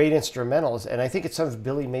they make great instrumentals, and I think it's some of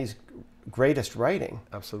Billy May's greatest writing.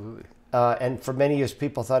 Absolutely. And for many years,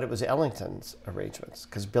 people thought it was Ellington's arrangements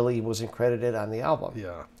because Billy wasn't credited on the album.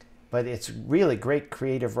 Yeah. But it's really great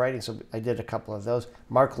creative writing, so I did a couple of those.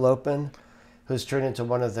 Mark Lopin, who's turned into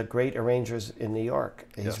one of the great arrangers in New York.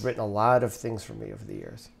 He's written a lot of things for me over the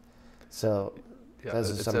years. So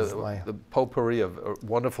those are some of my... The potpourri of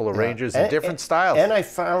wonderful arrangers in different styles. And I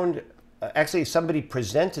found, actually somebody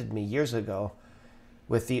presented me years ago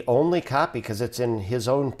with the only copy, because it's in his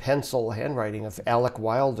own pencil handwriting, of Alec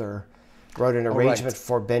Wilder wrote an arrangement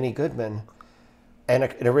for Benny Goodman, and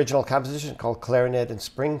an original composition called Clarinet in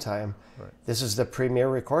Springtime. Right. This is the premiere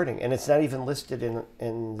recording, and it's not even listed in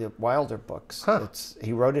the Wilder books. Huh.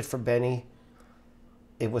 He wrote it for Benny.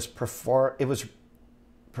 It was performed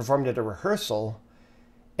at a rehearsal,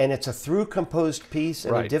 and it's a through-composed piece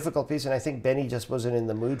and a difficult piece, and I think Benny just wasn't in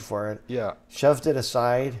the mood for it. Yeah. Shoved it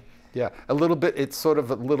aside. Yeah, a little bit. It's sort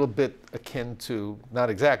of a little bit akin to, not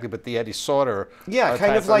exactly, but the Eddie Sauter. Yeah,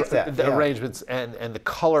 kind of like that. The arrangements and the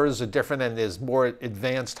colors are different, and there's more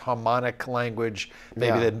advanced harmonic language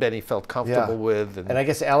maybe than Benny felt comfortable with. And I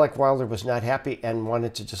guess Alec Wilder was not happy and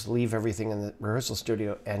wanted to just leave everything in the rehearsal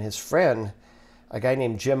studio. And his friend, a guy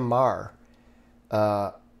named Jim Marr,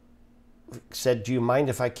 said, "Do you mind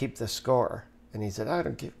if I keep the score?" And he said, "I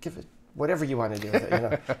don't give it. Whatever you want to do with it, you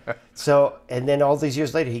know." So, and then all these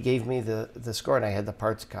years later, he gave me the score, and I had the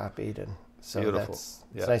parts copied, and so beautiful. It's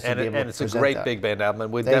nice to be able to it's a present great that. big band album,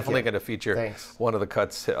 and we're definitely going to feature one of the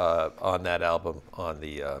cuts on that album on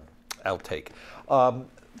the outtake.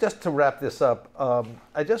 Just to wrap this up,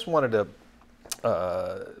 I just wanted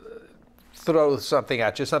to throw something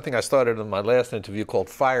at you, something I started in my last interview called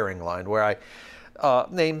Firing Line, where I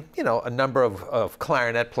name, a number of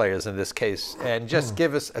clarinet players in this case, and just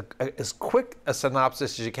give us as quick a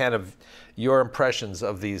synopsis as you can of your impressions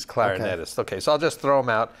of these clarinetists. Okay, so I'll just throw them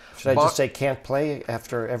out. Should I just say can't play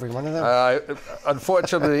after every one of them?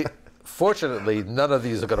 Fortunately, none of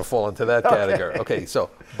these are going to fall into that category. Okay,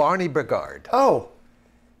 so Barney Bigard. Oh,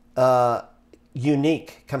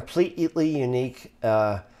 unique, completely unique,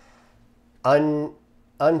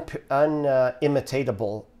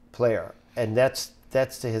 unimitatable player. And that's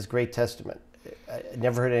to his great testament. I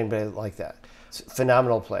never heard anybody like that. It's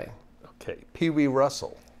phenomenal playing. Okay, Pee Wee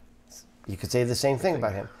Russell. You could say the same thing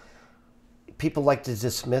about him. People like to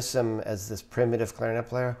dismiss him as this primitive clarinet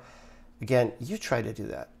player. Again, you try to do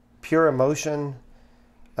that. Pure emotion.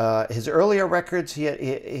 His earlier records, he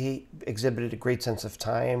exhibited a great sense of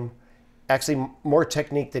time. Actually, more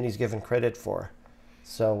technique than he's given credit for.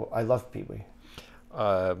 So I love Pee Wee.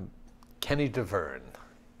 Kenny DeVerne.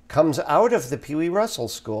 Comes out of the Pee Wee Russell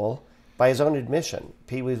school by his own admission.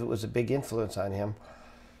 Pee Wee was a big influence on him.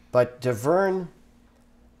 But DeVerne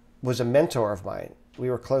was a mentor of mine. We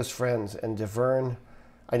were close friends, and DeVerne,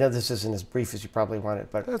 I know this isn't as brief as you probably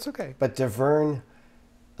wanted, but that's okay. But DeVerne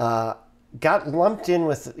got lumped in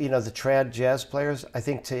with the trad jazz players, I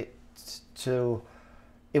think, to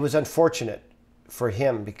it was unfortunate for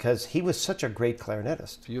him because he was such a great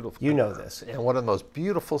clarinetist. Beautiful. You know this. And one of the most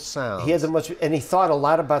beautiful sounds. He had the most, and he thought a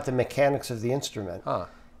lot about the mechanics of the instrument.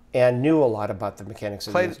 And knew a lot about the mechanics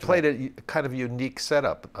of the instrument. Played a kind of unique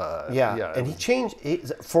setup. Yeah, and he changed.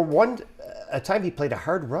 For a time, he played a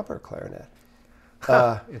hard rubber clarinet.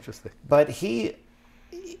 Interesting. But he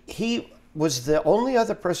was the only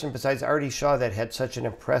other person besides Artie Shaw that had such an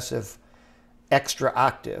impressive extra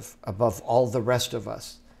octave above all the rest of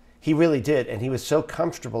us. He really did, and he was so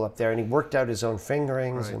comfortable up there, and he worked out his own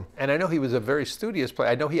fingerings. Right. And I know he was a very studious player.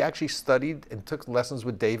 I know he actually studied and took lessons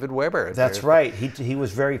with David Weber. That's right. He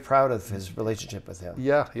was very proud of his relationship with him.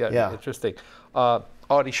 Yeah. Interesting.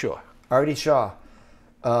 Artie Shaw. Artie Shaw,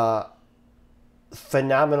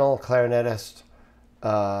 phenomenal clarinetist,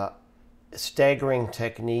 staggering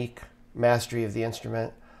technique, mastery of the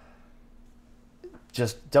instrument.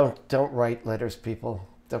 Just don't write letters, people.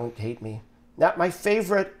 Don't hate me. Not my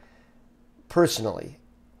favorite. Personally,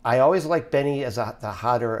 I always liked Benny as the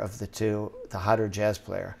hotter of the two, the hotter jazz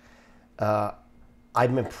player.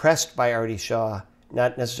 I'm impressed by Artie Shaw,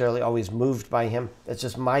 not necessarily always moved by him. That's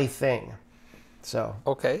just my thing. So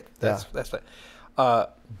okay, that's fine.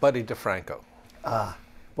 Buddy DeFranco.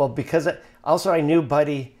 Well, because I knew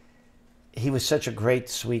Buddy. He was such a great,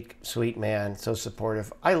 sweet man, so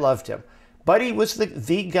supportive. I loved him. Buddy was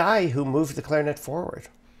the guy who moved the clarinet forward.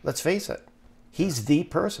 Let's face it, he's the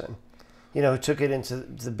person. You know, who took it into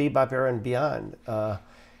the bebop era and beyond.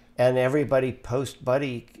 And everybody post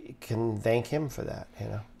Buddy can thank him for that, you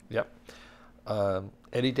know. Yep.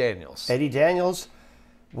 Eddie Daniels. Eddie Daniels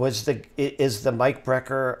is the Mike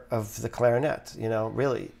Brecker of the clarinet, you know,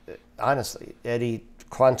 really, honestly. Eddie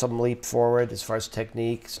quantum leap forward as far as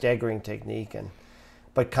technique, staggering technique,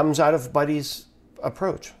 but comes out of Buddy's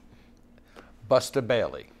approach. Buster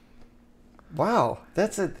Bailey. Wow,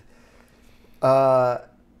 that's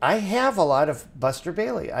I have a lot of Buster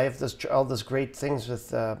Bailey. I have all those great things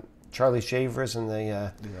with Charlie Shavers and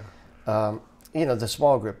the, the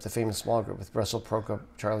small group, the famous small group with Russell Prokop,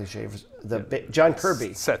 Charlie Shavers, John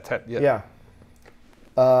Kirby. Yeah.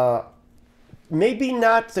 Maybe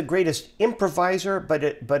not the greatest improviser, but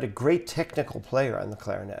a great technical player on the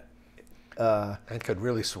clarinet. And could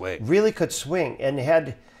really swing. Really could swing,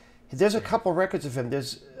 and there's a couple records of him.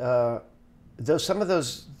 There's some of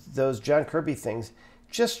those John Kirby things.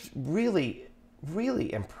 Just really,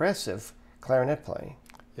 really impressive clarinet playing.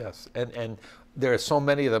 Yes, and there are so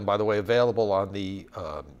many of them, by the way, available on the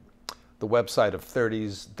website of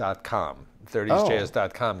 30s.com,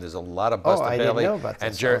 30sjazz.com. There's a lot of Buster Bailey didn't know about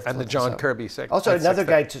this. and the John Kirby section. Also, another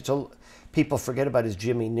guy people forget about is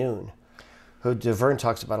Jimmy Noon, who DeVerne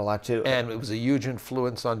talks about a lot too. And it was a huge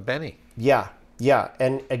influence on Benny. Yeah.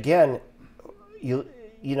 And again, you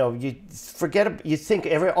forget. You think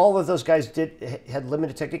all of those guys had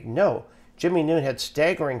limited technique. No, Jimmy Noon had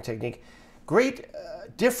staggering technique. Great,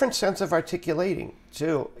 different sense of articulating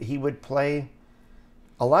too. He would play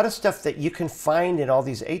a lot of stuff that you can find in all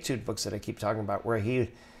these etude books that I keep talking about, where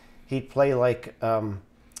he'd play like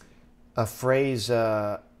a phrase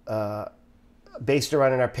based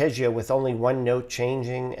around an arpeggio with only one note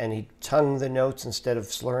changing, and he'd tongue the notes instead of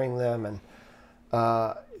slurring them, and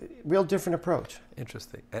real different approach.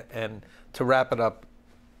 Interesting. And to wrap it up,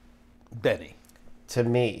 Benny. To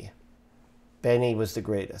me, Benny was the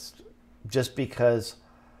greatest, just because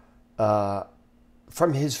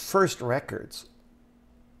from his first records,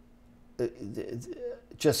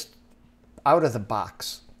 just out of the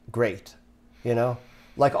box, great,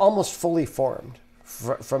 like almost fully formed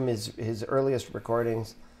from his earliest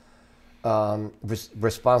recordings,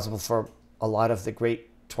 responsible for a lot of the great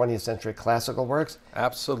 20th century classical works.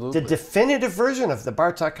 Absolutely. The definitive version of the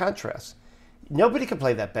Bartók contrast. Nobody could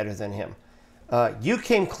play that better than him. You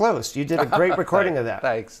came close. You did a great recording of that.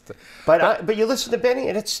 Thanks. But you listen to Benny,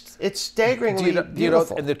 and it's staggeringly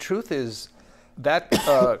beautiful. And the truth is that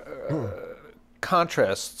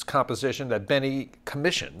contrasts composition that Benny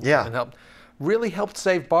commissioned and really helped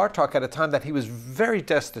save Bartók at a time that he was very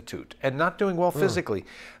destitute and not doing well physically.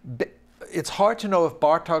 It's hard to know if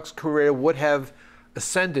Bartók's career would have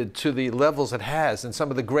ascended to the levels it has in some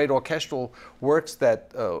of the great orchestral works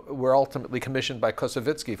that were ultimately commissioned by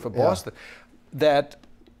Koussevitzky for Boston. That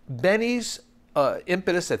Benny's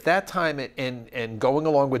impetus at that time and going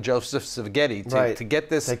along with Joseph Szigeti to get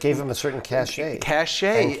this... That gave him a certain cachet.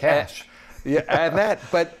 And cash.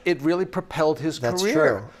 But it really propelled his career. That's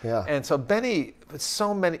true, yeah. And so Benny,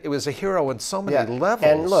 it was a hero in so many levels.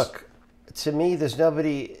 And look, to me, there's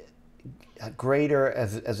nobody greater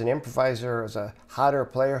as an improviser, as a hotter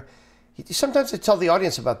player. Sometimes I tell the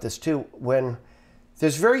audience about this too, when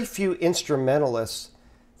there's very few instrumentalists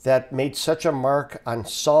that made such a mark on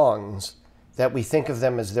songs that we think of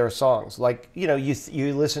them as their songs. Like, you know,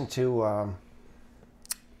 you listen to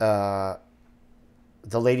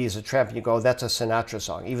The Lady is a Tramp, and you go, that's a Sinatra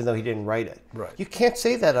song, even though he didn't write it. Right. You can't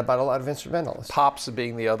say that about a lot of instrumentalists. Pops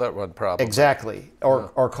being the other one, probably. Exactly.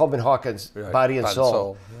 Or Coleman Hawkins, Right. Body and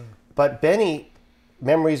Soul. Yeah. But Benny,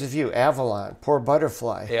 Memories of You, Avalon, Poor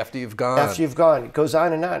Butterfly. After You've Gone. After You've Gone. It goes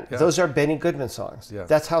on and on. Yeah. Those are Benny Goodman songs. Yeah.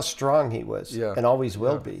 That's how strong he was and always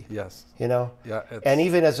will be. Yes. You know? Yeah. And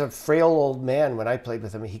even as a frail old man, when I played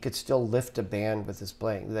with him, he could still lift a band with his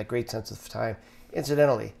playing, with that great sense of time.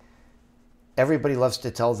 Incidentally, everybody loves to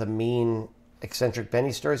tell the mean, eccentric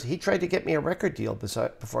Benny stories. He tried to get me a record deal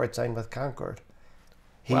before I signed with Concord.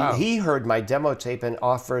 He heard my demo tape and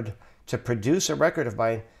offered to produce a record of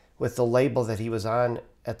mine with the label that he was on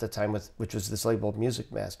at the time, which was this label,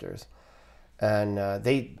 Music Masters. And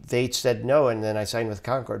they said no, and then I signed with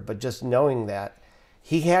Concord. But just knowing that,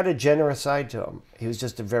 he had a generous side to him. He was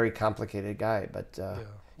just a very complicated guy. But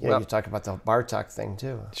you know, you talk about the Bartok thing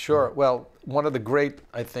too. Sure. Well, one of the great,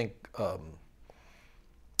 I think,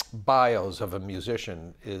 bios of a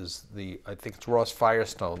musician is I think it's Ross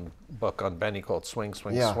Firestone book on Benny called Swing,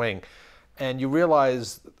 Swing, Swing. And you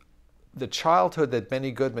realize the childhood that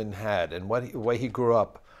Benny Goodman had and the way he grew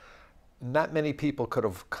up, not many people could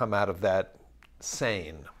have come out of that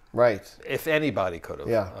sane. Right. If anybody could have.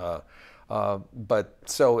 Yeah. But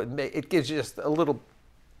so it gives you just a little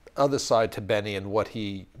other side to Benny and what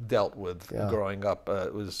he dealt with growing up.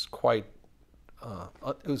 It was quite,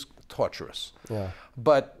 it was torturous. Yeah.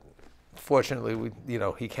 But fortunately,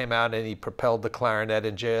 he came out and he propelled the clarinet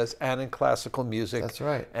in jazz and in classical music. That's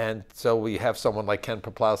right. And so we have someone like Ken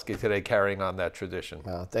Peplowski today carrying on that tradition.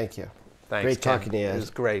 Well, thank you. Thanks, great Ken. talking to you. It was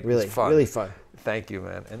great. Really, it was fun. Really fun. Thank you,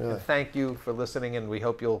 man. And Really. thank you for listening, and we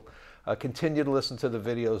hope you'll continue to listen to the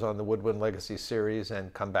videos on the Woodwind Legacy series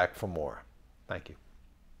and come back for more. Thank you.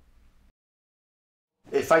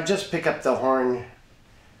 If I just pick up the horn,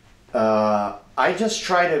 I just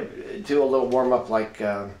try to do a little warm-up like...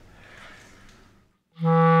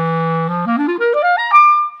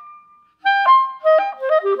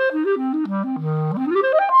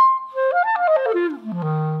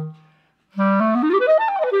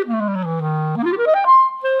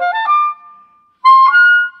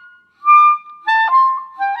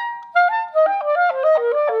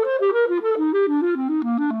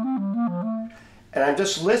 And I'm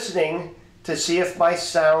just listening to see if my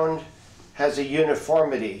sound has a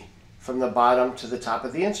uniformity from the bottom to the top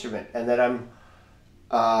of the instrument, and that I'm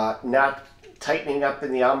not tightening up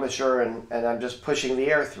in the embouchure and I'm just pushing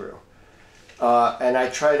the air through. And I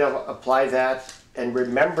try to apply that and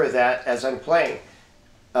remember that as I'm playing.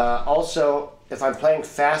 Also, if I'm playing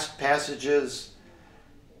fast passages,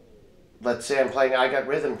 let's say I'm playing I Got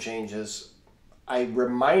Rhythm Changes, I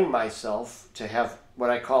remind myself to have what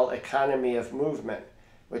I call economy of movement,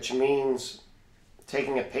 which means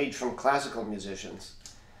taking a page from classical musicians.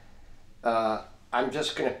 I'm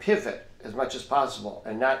just going to pivot as much as possible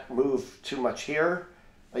and not move too much here.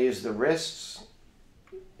 I use the wrists,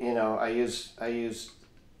 I use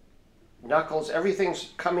knuckles,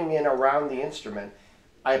 everything's coming in around the instrument.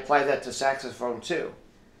 I apply that to saxophone too.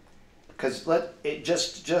 Because it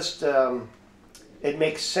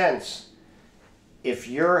makes sense. If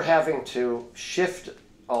you're having to shift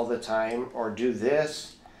all the time or do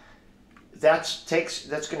this, that's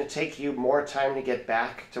going to take you more time to get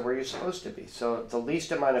back to where you're supposed to be. So the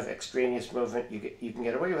least amount of extraneous movement you can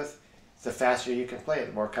get away with, the faster you can play it,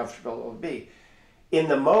 the more comfortable it will be. In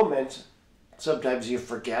the moment, sometimes you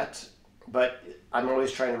forget, but I'm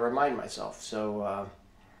always trying to remind myself. So.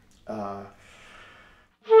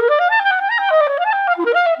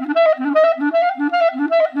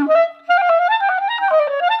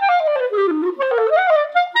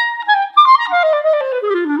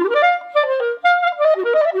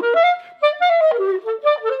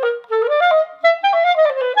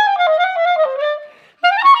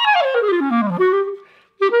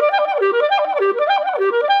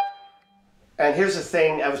 And here's the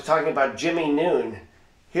thing, I was talking about Jimmy Noon.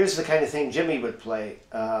 Here's the kind of thing Jimmy would play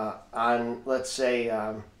on, let's say,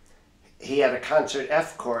 he had a concert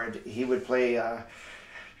F chord, he would play...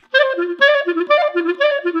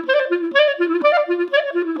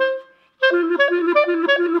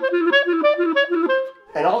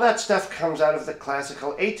 and all that stuff comes out of the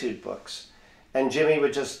classical etude books. And Jimmy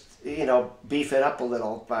would just, beef it up a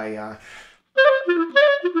little by...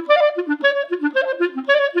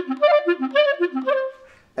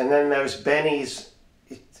 And then there's Benny's,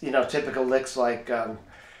 typical licks like, and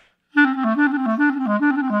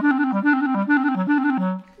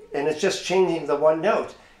it's just changing the one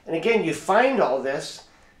note. And again, you find all this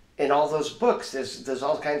in all those books, there's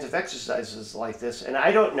all kinds of exercises like this, and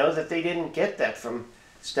I don't know that they didn't get that from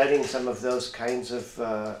studying some of those kinds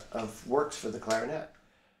of works for the clarinet.